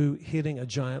 through hitting a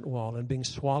giant wall and being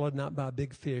swallowed not by a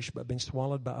big fish, but being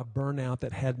swallowed by a burnout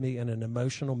that had me in an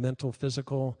emotional, mental,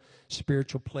 physical,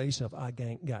 spiritual place of I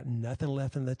got nothing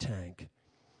left in the tank.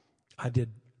 I did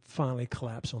finally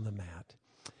collapse on the mat.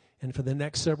 And for the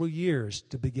next several years,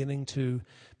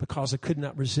 because I could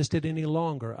not resist it any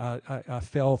longer, I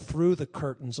fell through the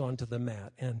curtains onto the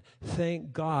mat. And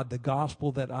thank God the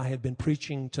gospel that I had been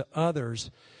preaching to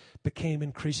others became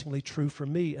increasingly true for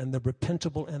me, and the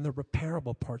repentable and the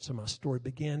repairable parts of my story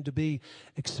began to be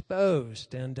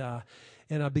exposed. And I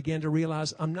began to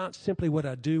realize I'm not simply what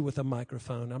I do with a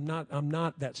microphone. I'm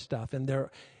not that stuff. And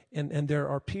there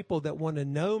are people that want to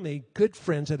know me, good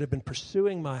friends that have been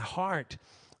pursuing my heart,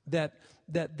 that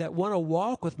want to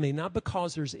walk with me, not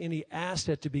because there's any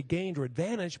asset to be gained or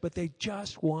advantage, but they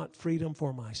just want freedom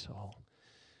for my soul.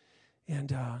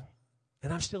 And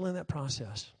I'm still in that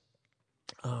process.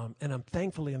 And I'm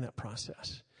thankfully in that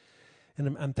process.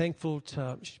 And I'm thankful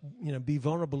to, be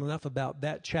vulnerable enough about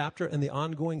that chapter and the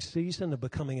ongoing season of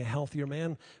becoming a healthier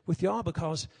man with y'all,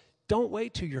 because don't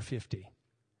wait till you're 50.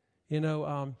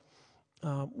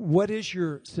 What is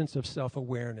your sense of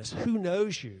self-awareness? Who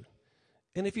knows you?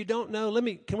 And if you don't know,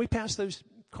 can we pass those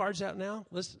cards out now?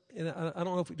 I don't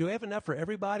know do we have enough for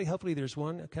everybody? Hopefully there's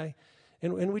one, okay?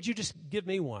 And would you just give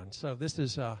me one? So this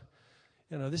is, you're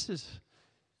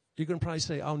going to probably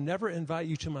say, I'll never invite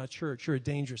you to my church. You're a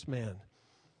dangerous man.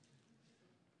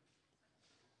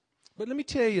 But let me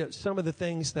tell you some of the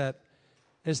things that,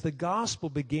 as the gospel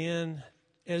began,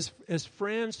 as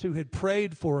friends who had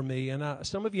prayed for me, and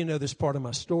some of you know this part of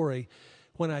my story,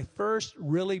 when I first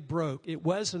really broke, it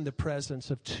was in the presence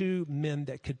of two men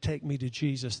that could take me to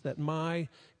Jesus that my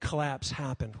collapse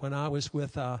happened. When I was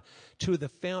with two of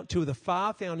the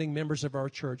five founding members of our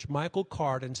church, Michael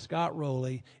Card and Scott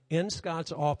Rowley, in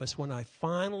Scott's office, when I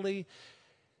finally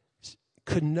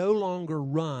could no longer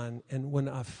run, and when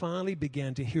I finally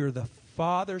began to hear the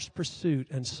Father's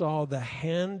pursuit and saw the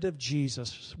hand of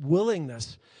Jesus'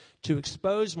 willingness to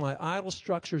expose my idol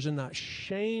structures and not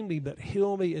shame me, but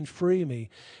heal me and free me,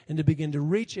 and to begin to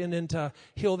reach in and to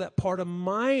heal that part of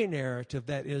my narrative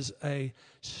that is a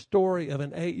story of an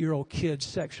 8-year-old kid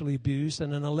sexually abused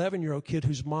and an 11-year-old kid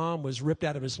whose mom was ripped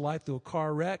out of his life through a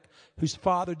car wreck, whose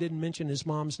father didn't mention his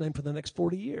mom's name for the next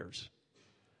 40 years.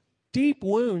 Deep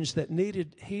wounds that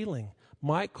needed healing.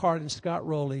 Mike Card and Scott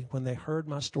Rowley, when they heard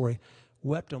my story,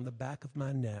 wept on the back of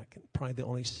my neck. Probably the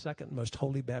only second most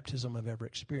holy baptism I've ever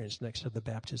experienced, next to the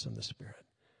baptism of the Spirit.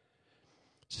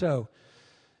 So,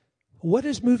 what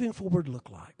does moving forward look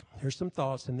like? Here's some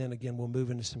thoughts, and then again we'll move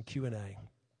into some Q&A.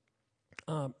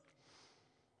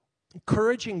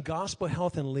 Encouraging gospel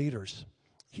health in leaders.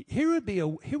 Here would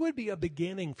be a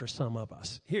beginning for some of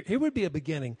us. Here would be a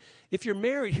beginning. If you're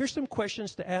married, here's some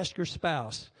questions to ask your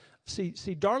spouse. See,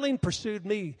 Darlene pursued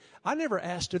me. I never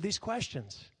asked her these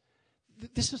questions.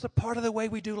 This is a part of the way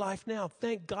we do life now.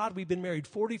 Thank God we've been married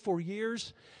 44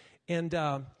 years, and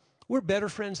we're better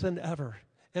friends than ever.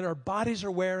 And our bodies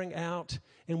are wearing out,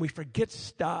 and we forget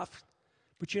stuff.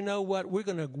 But you know what? We're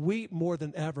going to weep more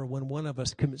than ever when one of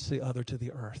us commits the other to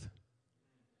the earth.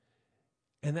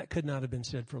 And that could not have been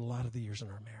said for a lot of the years in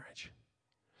our marriage.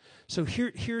 So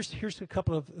here's a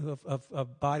couple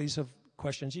of bodies of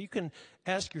questions. You can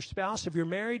ask your spouse if you're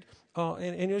married,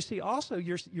 and you'll see also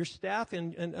your staff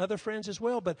and other friends as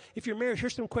well. But if you're married,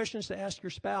 here's some questions to ask your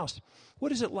spouse.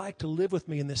 What is it like to live with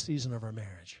me in this season of our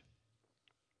marriage?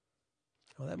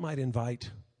 Well, that might invite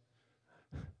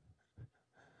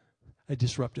a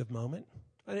disruptive moment.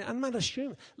 I'm not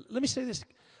assuming. Let me say this.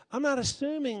 I'm not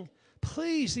assuming,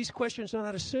 please, these questions are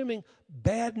not assuming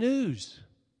bad news.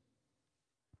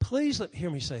 Please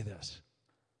hear me say this.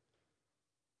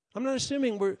 I'm not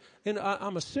assuming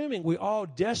I'm assuming we all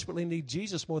desperately need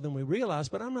Jesus more than we realize,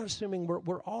 but I'm not assuming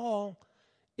we're all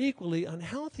equally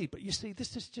unhealthy. But you see,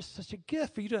 this is just such a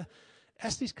gift for you to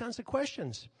ask these kinds of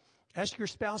questions. Ask your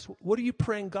spouse, what are you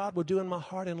praying God will do in my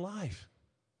heart and life?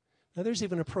 Now, there's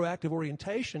even a proactive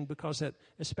orientation, because as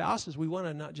spouses, we want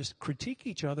to not just critique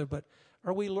each other, but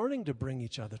are we learning to bring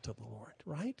each other to the Lord,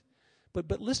 right?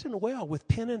 But listen well, with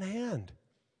pen in hand.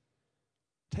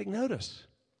 Take notice.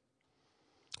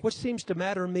 What seems to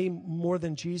matter to me more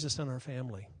than Jesus and our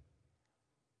family?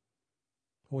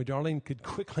 Boy, Darlene could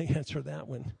quickly answer that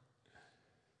one.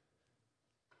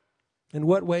 In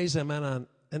what ways am I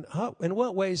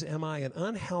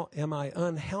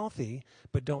unhealthy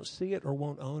but don't see it or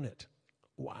won't own it?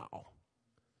 Wow.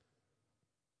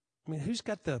 I mean, who's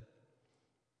got the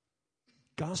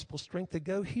gospel strength to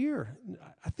go here?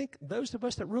 I think those of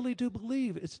us that really do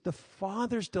believe it's the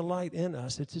Father's delight in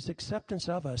us. It's His acceptance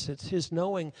of us. It's His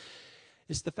knowing.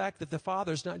 It's the fact that the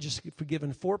Father is not just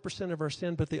forgiven 4% of our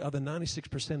sin, but the other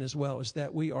 96% as well, is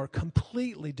that we are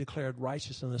completely declared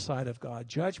righteous in the sight of God.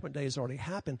 Judgment Day has already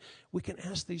happened. We can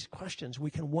ask these questions.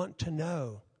 We can want to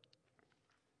know.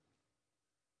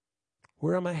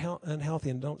 Where am I unhealthy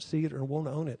and don't see it or won't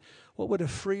own it? What would a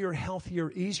freer,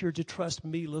 healthier, easier to trust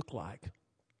me look like?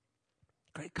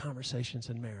 Great conversations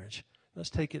in marriage. Let's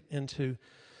take it into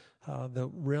the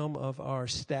realm of our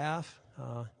staff,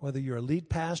 whether you're a lead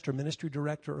pastor, ministry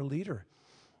director, or leader.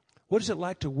 What is it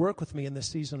like to work with me in this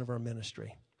season of our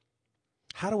ministry?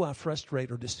 How do I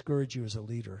frustrate or discourage you as a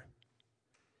leader?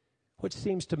 What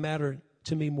seems to matter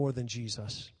to me more than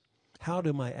Jesus? How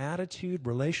do my attitude,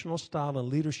 relational style, and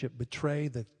leadership betray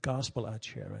the gospel I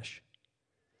cherish?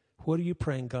 What are you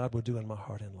praying God will do in my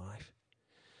heart and life?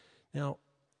 Now,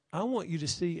 I want you to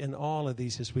see in all of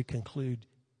these as we conclude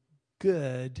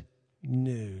good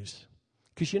news.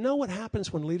 Because you know what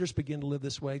happens when leaders begin to live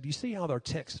this way? Do you see how our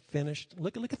text finished?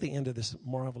 Look at the end of this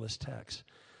marvelous text.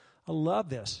 I love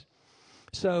this.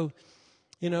 So,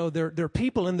 there are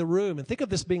people in the room, and think of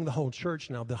this being the whole church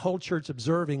now, the whole church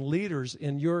observing leaders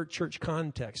in your church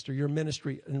context or your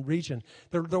ministry and region.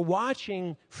 They're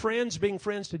watching friends being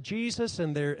friends to Jesus,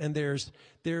 and there is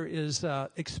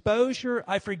exposure.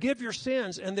 I forgive your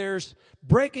sins, and there's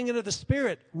breaking into the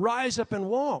Spirit. Rise up and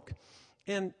walk.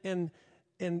 And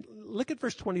look at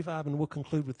verse 25, and we'll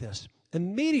conclude with this.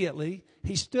 Immediately,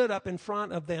 he stood up in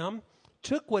front of them,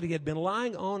 took what he had been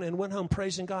lying on, and went home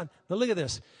praising God. Now look at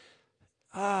this.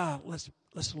 Let's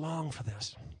long for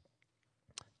this.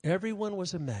 Everyone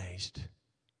was amazed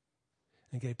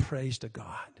and gave praise to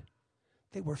God.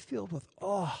 They were filled with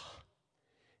awe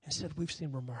and said, we've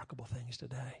seen remarkable things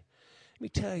today. Let me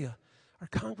tell you, our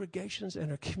congregations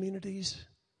and our communities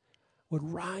would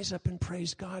rise up and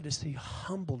praise God to see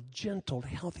humble, gentle,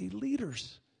 healthy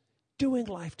leaders doing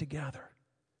life together.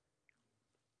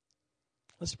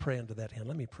 Let's pray into that end.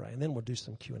 Let me pray, and then we'll do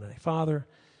some Q&A. Father,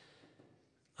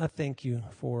 I thank you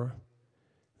for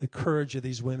the courage of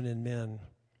these women and men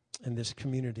in this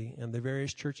community and the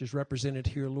various churches represented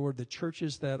here, Lord, the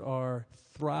churches that are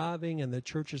thriving and the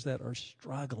churches that are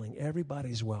struggling.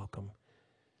 Everybody's welcome.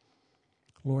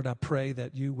 Lord, I pray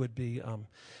that you would be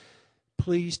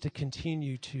pleased to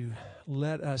continue to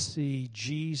let us see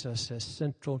Jesus as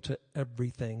central to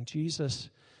everything. Jesus,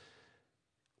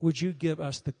 would you give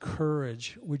us the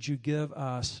courage? Would you give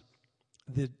us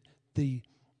the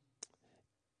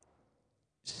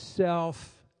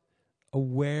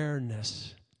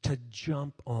self-awareness to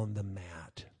jump on the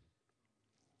mat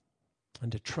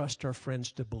and to trust our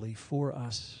friends to believe for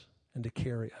us and to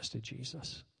carry us to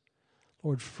Jesus.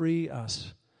 Lord, free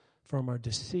us from our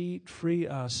deceit. Free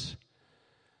us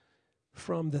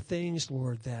from the things,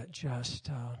 Lord, that just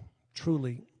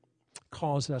truly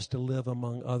cause us to live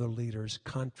among other leaders,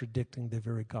 contradicting the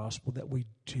very gospel that we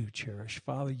do cherish.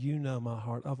 Father, you know my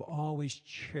heart. I've always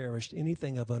cherished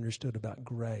anything I've understood about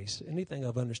grace, anything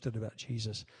I've understood about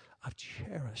Jesus, I've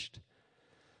cherished.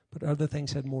 But other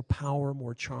things had more power,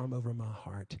 more charm over my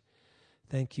heart.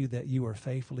 Thank you that you are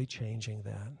faithfully changing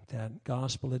that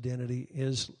gospel identity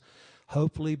is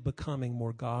hopefully becoming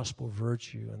more gospel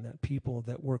virtue, and that people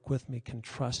that work with me can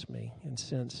trust me and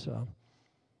sense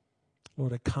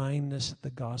Lord, a kindness the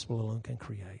gospel alone can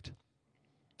create.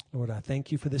 Lord, I thank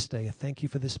you for this day. I thank you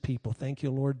for this people. Thank you,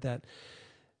 Lord, that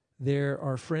there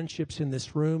are friendships in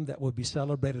this room that will be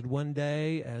celebrated one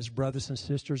day as brothers and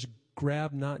sisters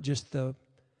grab not just the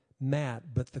mat,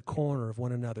 but the corner of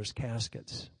one another's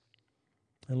caskets.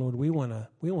 And Lord, we want to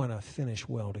finish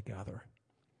well together.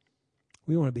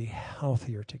 We want to be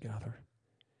healthier together.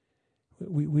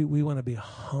 We want to be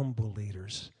humble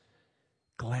leaders.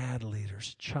 Glad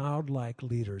leaders, childlike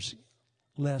leaders,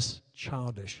 less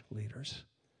childish leaders.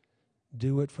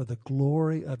 Do it for the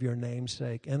glory of your name's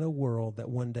sake in a world that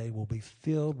one day will be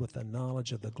filled with the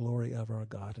knowledge of the glory of our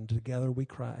God. And together we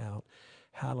cry out,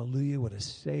 hallelujah, what a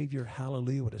Savior,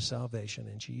 hallelujah, what a salvation.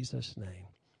 In Jesus' name,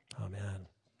 amen.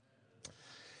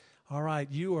 All right,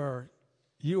 you are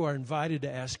invited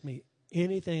to ask me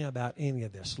anything about any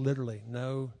of this, literally,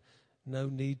 no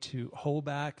need to hold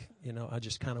back. I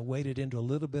just kind of waded into a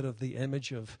little bit of the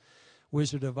image of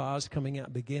Wizard of Oz coming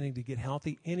out, beginning to get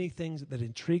healthy. Anything that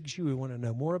intrigues you, we want to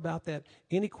know more about that.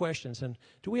 Any questions? And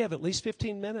do we have at least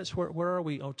 15 minutes? Where are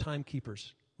we? Oh,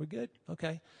 timekeepers. We're good?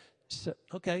 Okay. So,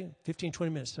 15,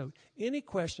 20 minutes. So any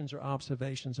questions or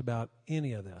observations about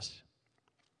any of this?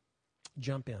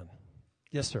 Jump in.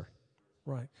 Yes, sir.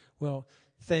 Right. Well,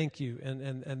 thank you.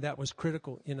 And that was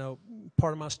critical.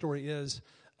 Part of my story is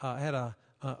I had a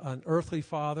an earthly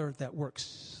father that works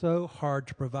so hard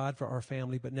to provide for our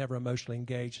family but never emotionally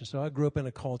engaged. And so I grew up in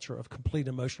a culture of complete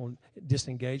emotional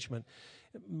disengagement.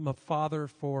 My father,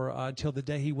 until the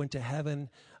day he went to heaven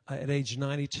at age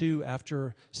 92, after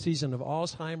a season of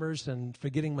Alzheimer's and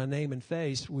forgetting my name and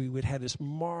face, we would have this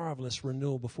marvelous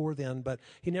renewal before then, but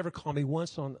he never called me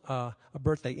once on a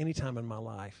birthday any time in my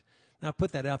life. Now, I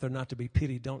put that out there not to be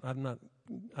pitied. I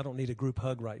don't need a group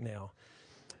hug right now.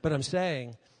 But I'm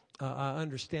saying I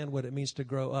understand what it means to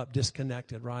grow up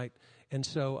disconnected, right? And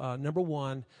so, number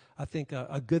one, I think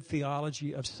a good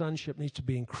theology of sonship needs to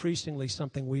be increasingly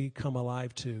something we come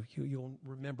alive to. You'll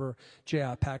remember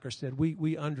J.I. Packer said,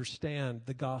 we understand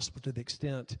the gospel to the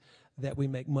extent that we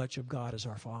make much of God as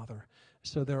our Father.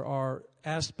 So there are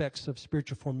aspects of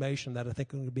spiritual formation that I think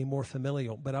are going to be more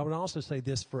familial. But I would also say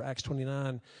this for Acts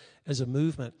 29 as a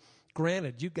movement.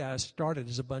 Granted, you guys started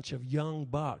as a bunch of young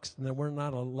bucks, and there were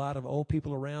not a lot of old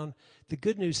people around. The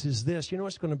good news is this. You know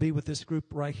what's going to be with this group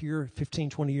right here 15,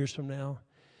 20 years from now?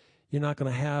 You're not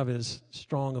going to have as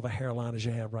strong of a hairline as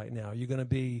you have right now. You're going to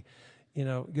be,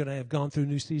 you're going to have gone through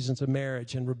new seasons of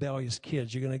marriage and rebellious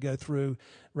kids. You're going to go through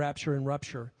rapture and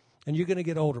rupture. And you're going to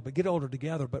get older, but get older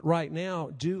together. But right now,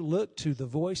 do look to the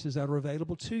voices that are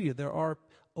available to you. There are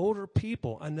older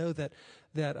people. I know that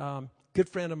good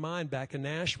friend of mine back in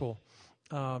Nashville,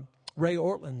 Ray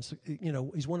Ortland's,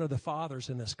 he's one of the fathers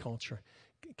in this culture.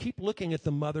 Keep looking at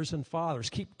the mothers and fathers.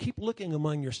 Keep looking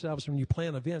among yourselves when you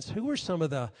plan events. Who are some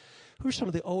of the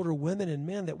older women and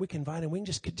men that we can invite, and we can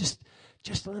just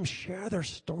let them share their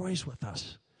stories with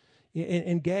us.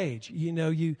 Engage.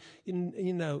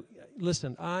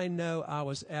 Listen, I know I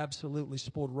was absolutely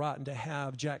spoiled rotten to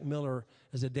have Jack Miller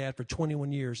as a dad for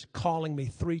 21 years, calling me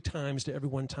 3 times to every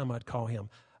one time I'd call him.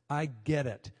 I get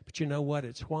it. But you know what?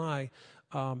 It's why,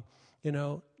 a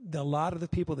lot of the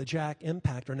people that Jack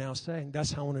impact are now saying,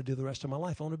 that's how I want to do the rest of my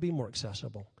life. I want to be more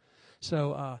accessible.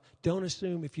 So don't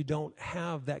assume if you don't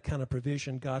have that kind of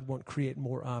provision, God won't create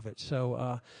more of it.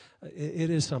 So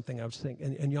it is something I was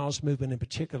thinking. And y'all's movement in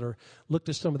particular, looked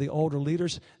at some of the older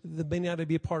leaders. They may not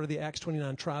be a part of the Acts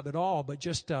 29 tribe at all, but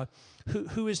just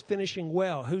who is finishing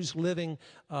well, who's living,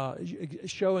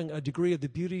 showing a degree of the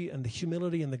beauty and the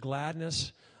humility and the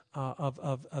gladness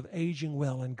of aging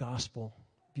well in gospel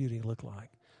beauty look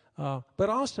like. But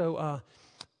also...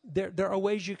 There are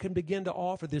ways you can begin to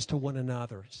offer this to one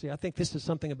another. See, I think this is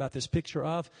something about this picture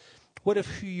of what if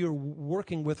who you're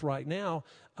working with right now,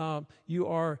 you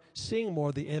are seeing more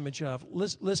of the image of.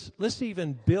 Let's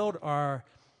even build our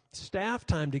staff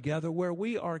time together where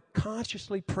we are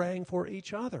consciously praying for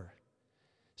each other.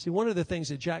 See, one of the things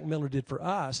that Jack Miller did for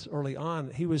us early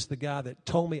on, he was the guy that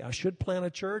told me I should plant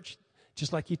a church.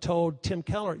 Just like he told Tim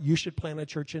Keller, you should plant a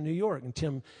church in New York. And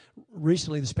Tim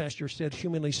recently this past year said,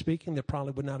 humanly speaking, there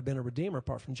probably would not have been a redeemer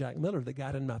apart from Jack Miller that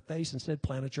got in my face and said,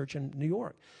 plant a church in New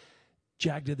York.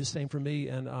 Jack did the same for me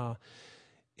and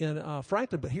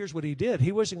Franklin, but here's what he did.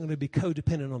 He wasn't going to be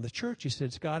codependent on the church. He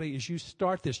said, Scotty, as you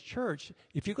start this church,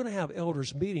 if you're going to have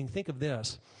elders meeting, think of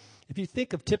this. If you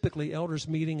think of typically elders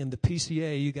meeting in the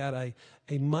PCA, you got a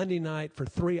Monday night for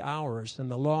 3 hours, and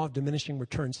the law of diminishing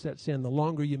returns sets in. The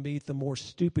longer you meet, the more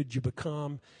stupid you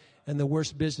become, and the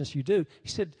worse business you do. He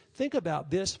said, think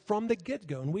about this from the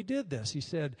get-go, and we did this. He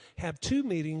said, have 2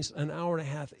 meetings, an hour and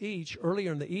a half each,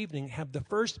 earlier in the evening. Have the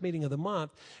first meeting of the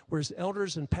month, where as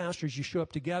elders and pastors, you show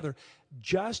up together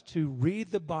just to read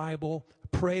the Bible,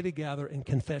 pray together, and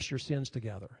confess your sins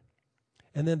together.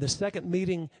 And then the second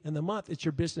meeting in the month, it's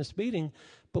your business meeting.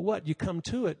 But what? You come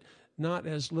to it not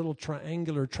as little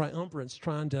triangular triumvirates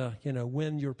trying to,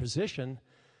 win your position,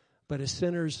 but as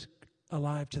sinners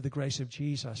alive to the grace of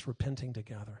Jesus, repenting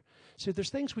together. So there's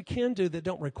things we can do that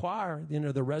don't require,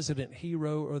 the resident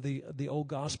hero or the old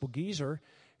gospel geezer.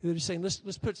 They're just saying, let's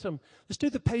do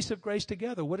the pace of grace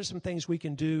together. What are some things we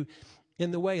can do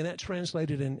in the way? And that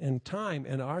translated in time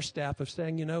in our staff of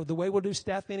saying, the way we'll do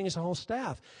staff meeting is a whole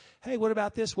staff. Hey, what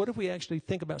about this? What if we actually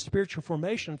think about spiritual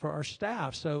formation for our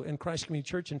staff? So in Christ Community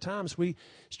Church in Times, we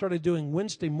started doing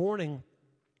Wednesday morning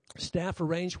staff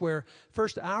arranged where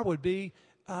first hour would be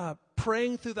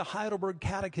praying through the Heidelberg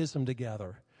Catechism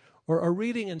together or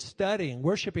reading and studying,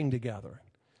 worshiping together.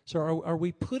 So are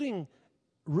we putting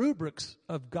rubrics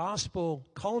of gospel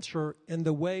culture in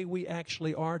the way we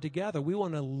actually are together? We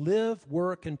want to live,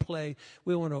 work, and play.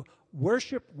 We want to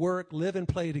worship, work, live, and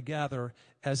play together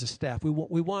as a staff. We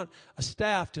want a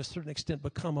staff to a certain extent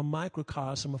become a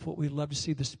microcosm of what we'd love to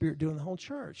see the Spirit do in the whole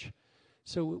church.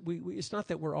 So we it's not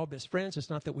that we're all best friends. It's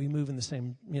not that we move in the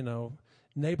same,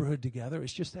 neighborhood together.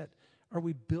 It's just that, are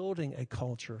we building a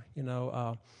culture?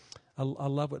 I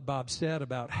love what Bob said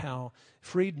about how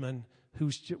Friedman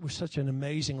was such an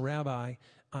amazing rabbi,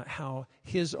 how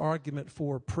his argument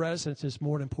for presence is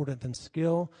more important than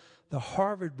skill. The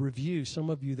Harvard Review, some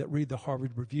of you that read the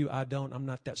Harvard Review, I don't, I'm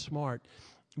not that smart,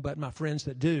 but my friends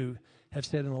that do have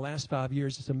said in the last 5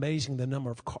 years, it's amazing the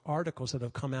number of articles that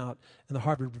have come out in the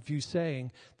Harvard Review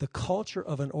saying the culture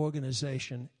of an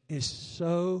organization is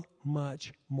so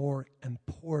much more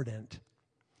important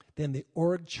than the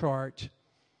org chart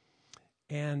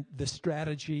and the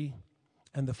strategy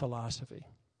and the philosophy.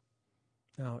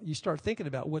 Now, you start thinking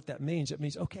about what that means. It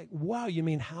means, okay, wow, you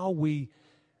mean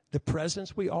the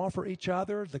presence we offer each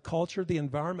other, the culture, the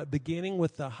environment, beginning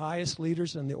with the highest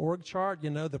leaders in the org chart,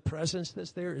 the presence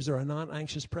that's there. Is there a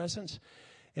non-anxious presence?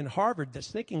 In Harvard,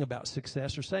 that's thinking about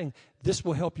success, are saying this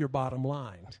will help your bottom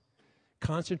line.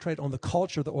 Concentrate on the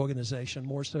culture of the organization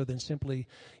more so than simply,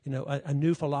 a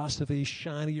new philosophy,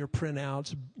 shinier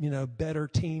printouts, better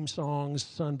team songs,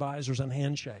 sun visors, and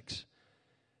handshakes.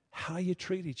 How you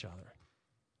treat each other.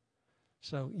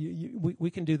 So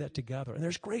we can do that together. And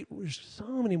there's so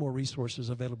many more resources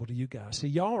available to you guys. See,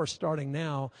 y'all are starting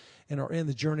now and are in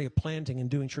the journey of planting and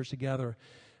doing church together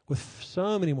with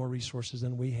so many more resources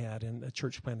than we had in the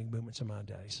church planting movements in my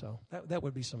day. So that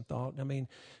would be some thought. I mean,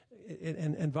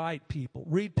 and invite people,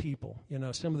 read people.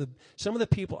 Some of the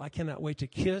people I cannot wait to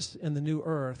kiss in the new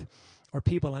earth are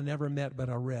people I never met but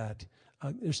I read.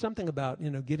 There's something about,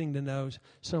 getting to know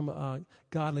some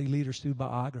godly leaders through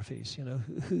biographies.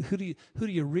 Who do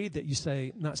you read that you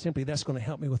say, not simply that's going to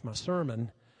help me with my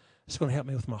sermon, it's going to help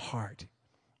me with my heart.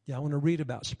 Yeah, I want to read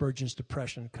about Spurgeon's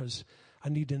depression because I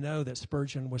need to know that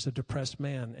Spurgeon was a depressed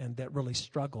man and that really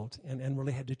struggled and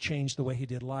really had to change the way he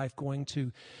did life, going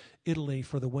to Italy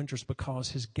for the winters because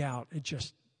his gout, it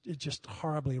just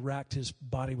horribly racked his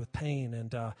body with pain,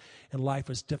 and life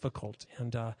was difficult.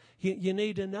 And you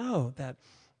need to know that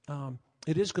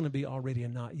it is going to be already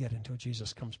and not yet until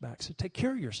Jesus comes back. So take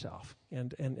care of yourself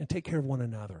and take care of one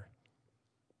another.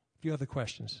 A few other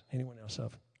questions. Anyone else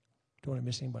have? Don't want to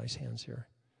miss anybody's hands here.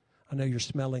 I know you're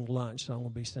smelling lunch, so I'm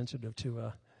going to be sensitive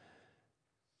to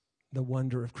the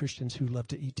wonder of Christians who love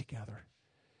to eat together.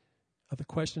 Other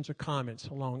questions or comments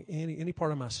along any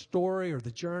part of my story or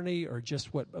the journey or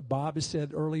just what Bob has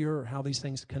said earlier or how these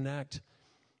things connect?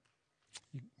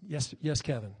 Yes,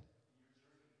 Kevin.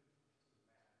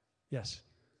 Yes.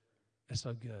 That's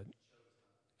so good.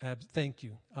 Thank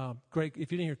you. Great. If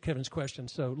you didn't hear Kevin's question,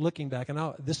 so looking back,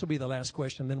 and this will be the last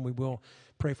question, then we will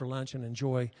pray for lunch and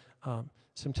enjoy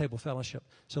some table fellowship.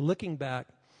 So looking back,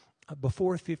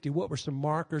 before 50, what were some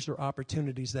markers or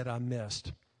opportunities that I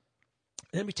missed?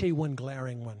 Let me tell you one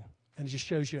glaring one, and it just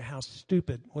shows you how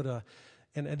stupid,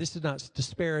 and this is not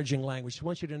disparaging language. I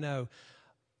want you to know,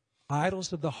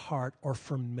 idols of the heart are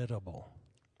formidable.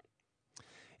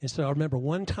 And so I remember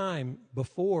one time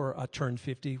before I turned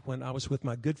 50 when I was with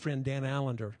my good friend Dan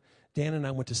Allender. Dan and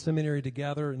I went to seminary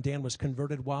together, and Dan was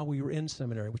converted while we were in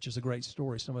seminary, which is a great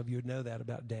story. Some of you would know that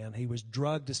about Dan. He was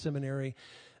drugged to seminary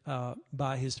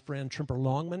by his friend Trimper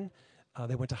Longman.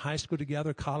 They went to high school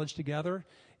together, college together,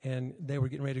 and they were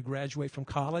getting ready to graduate from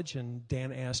college. And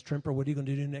Dan asked Trimper, what are you going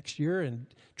to do next year? And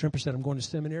Trimper said, I'm going to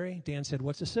seminary. Dan said,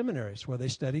 what's a seminary? It's where they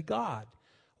study God.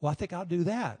 Well, I think I'll do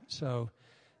that. So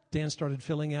Dan started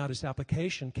filling out his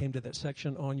application, came to that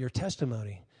section on your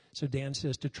testimony. So Dan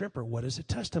says to Trimper, what is a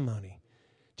testimony?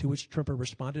 To which Trimper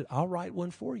responded, I'll write one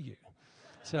for you.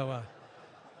 So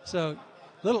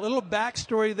little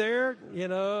backstory there.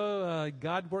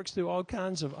 God works through all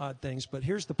kinds of odd things. But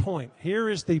here's the point. Here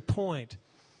is the point.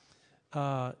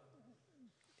 Dan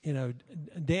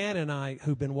and I,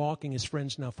 who've been walking as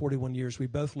friends now 41 years, we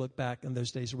both look back in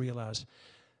those days and realize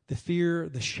the fear,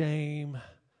 the shame,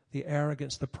 the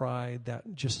arrogance, the pride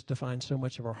that just defines so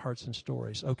much of our hearts and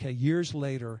stories. Okay, years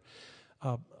later,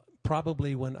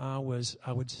 probably when I was,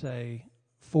 I would say,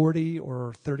 40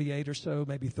 or 38 or so,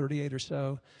 maybe 38 or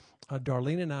so,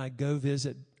 Darlene and I go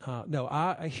visit.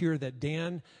 I hear that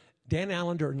Dan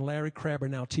Allender and Larry Crabb are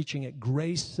now teaching at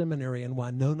Grace Seminary in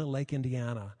Winona Lake,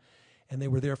 Indiana. And they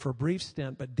were there for a brief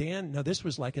stint. But this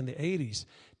was like in the 80s.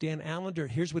 Dan Allender,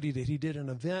 here's what he did. He did an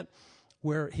event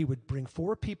where he would bring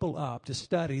 4 people up to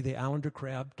study the Allender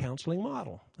Crabb counseling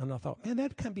model. And I thought, man,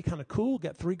 that can be kind of cool.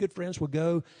 Got 3 good friends. We'll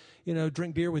go,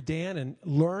 drink beer with Dan and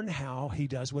learn how he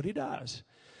does what he does.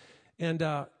 And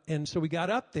so we got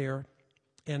up there,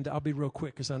 and I'll be real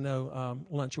quick because I know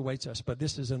lunch awaits us. But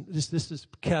this is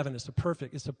Kevin. It's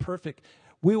a perfect.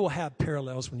 We will have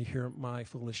parallels when you hear my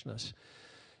foolishness.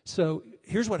 So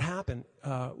here's what happened.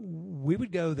 We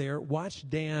would go there, watch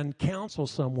Dan counsel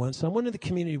someone. Someone in the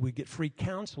community would get free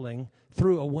counseling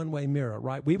through a one-way mirror,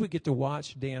 right? We would get to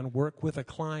watch Dan work with a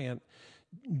client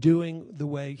doing the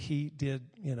way he did,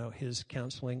 his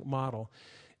counseling model.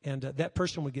 And that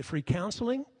person would get free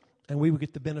counseling, and we would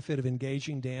get the benefit of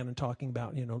engaging Dan and talking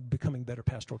about, becoming better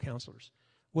pastoral counselors.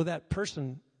 Well, that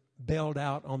person bailed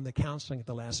out on the counseling at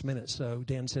the last minute. So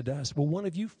Dan said to us, well, one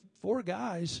of you 4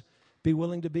 guys be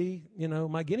willing to be,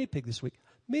 my guinea pig this week.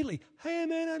 Immediately, hey,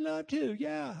 man, I'd love to.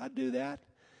 Yeah, I'd do that.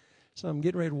 So I'm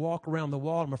getting ready to walk around the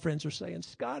wall, and my friends are saying,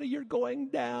 Scotty, you're going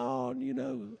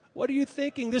down. What are you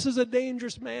thinking? This is a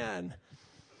dangerous man.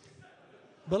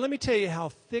 But let me tell you how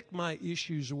thick my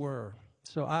issues were.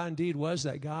 So I indeed was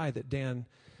that guy that Dan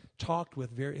talked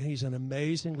with. He's an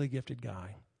amazingly gifted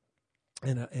guy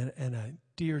and a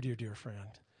dear, dear, dear friend.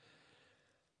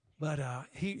 But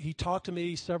he talked to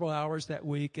me several hours that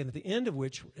week, and at the end of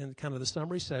which, in kind of the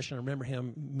summary session, I remember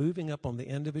him moving up on the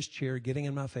end of his chair, getting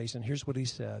in my face, and here's what he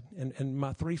said. And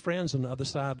my 3 friends on the other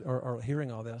side are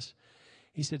hearing all this.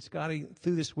 He said, Scotty,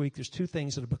 through this week, there's 2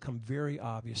 things that have become very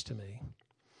obvious to me.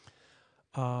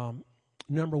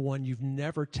 Number one, you've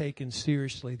never taken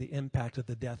seriously the impact of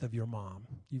the death of your mom.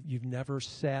 You've never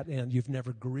sat in, you've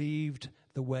never grieved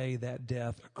the way that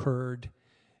death occurred,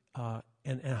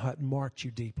 and how it marked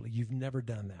you deeply. You've never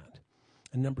done that.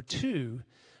 And number 2,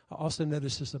 I also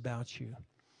noticed this about you.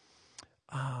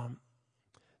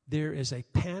 There is a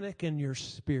panic in your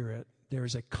spirit. There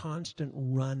is a constant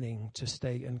running to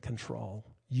stay in control.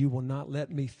 You will not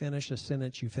let me finish a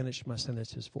sentence. You finish my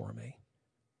sentences for me.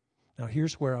 Now,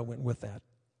 here's where I went with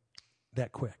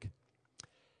that quick.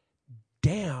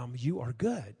 Damn, you are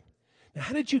good. Now,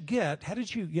 how did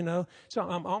you, so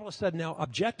I'm all of a sudden now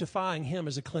objectifying him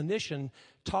as a clinician,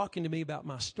 talking to me about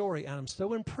my story, and I'm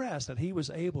so impressed that he was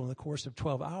able in the course of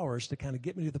 12 hours to kind of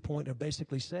get me to the point of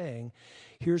basically saying,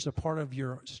 here's a part of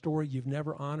your story you've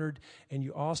never honored, and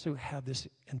you also have this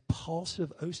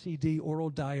impulsive OCD oral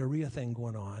diarrhea thing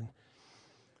going on.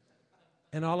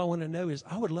 And all I want to know is,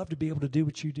 I would love to be able to do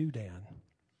what you do, Dan.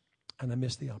 And I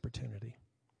missed the opportunity.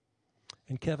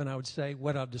 And Kevin, I would say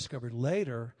what I've discovered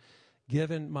later,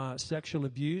 given my sexual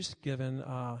abuse, given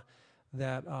the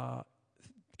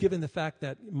fact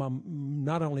that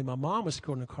not only my mom was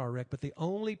killed in a car wreck, but the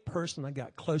only person I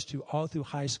got close to all through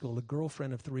high school, a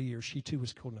girlfriend of 3 years, she too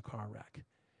was killed in a car wreck.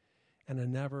 And I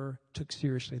never took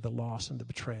seriously the loss and the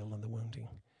betrayal and the wounding.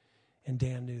 And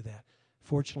Dan knew that.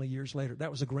 Fortunately, years later,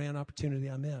 that was a grand opportunity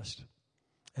I missed.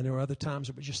 And there were other times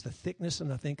it was just the thickness,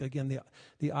 and I think, again,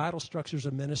 the idol structures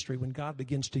of ministry, when God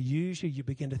begins to use you, you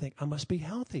begin to think, I must be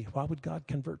healthy. Why would God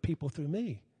convert people through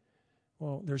me?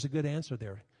 Well, there's a good answer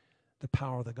there. The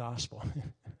power of the gospel.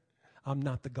 I'm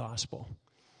not the gospel.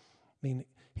 I mean,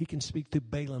 he can speak through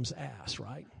Balaam's ass,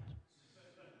 right?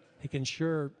 He can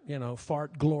sure,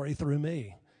 fart glory through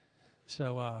me.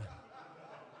 So,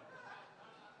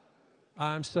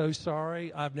 I'm so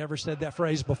sorry. I've never said that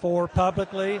phrase before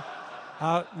publicly.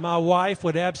 My wife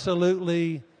would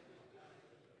absolutely,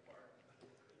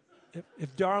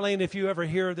 if Darlene, if you ever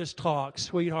hear this talk,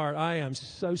 sweetheart, I am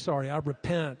so sorry. I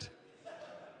repent.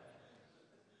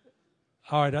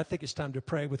 All right, I think it's time to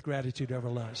pray with gratitude over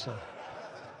lunch. So,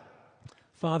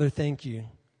 Father, thank you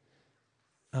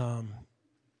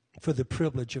for the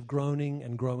privilege of groaning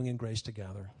and growing in grace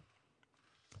together.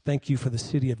 Thank you for the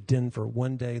city of Denver,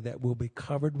 one day that will be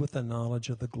covered with the knowledge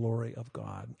of the glory of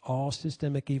God. All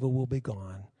systemic evil will be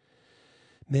gone.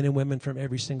 Men and women from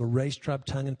every single race, tribe,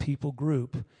 tongue, and people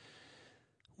group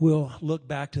will look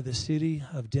back to the city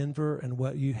of Denver and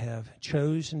what you have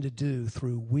chosen to do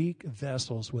through weak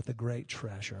vessels with a great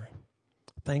treasure.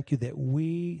 Thank you that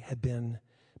we have been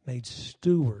made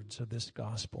stewards of this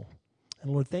gospel.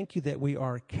 And Lord, thank you that we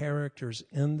are characters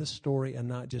in the story and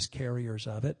not just carriers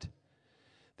of it.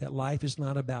 That life is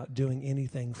not about doing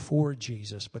anything for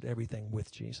Jesus, but everything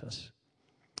with Jesus.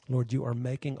 Lord, you are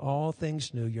making all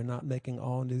things new. You're not making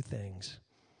all new things.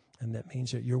 And that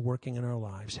means that you're working in our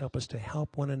lives. Help us to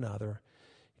help one another.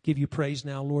 Give you praise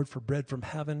now, Lord, for bread from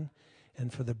heaven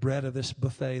and for the bread of this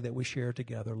buffet that we share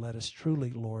together. Let us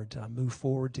truly, Lord, move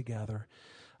forward together,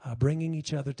 bringing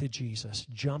each other to Jesus,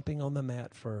 jumping on the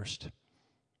mat first.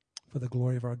 For the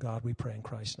glory of our God, we pray in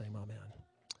Christ's name. Amen.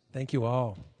 Thank you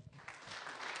all.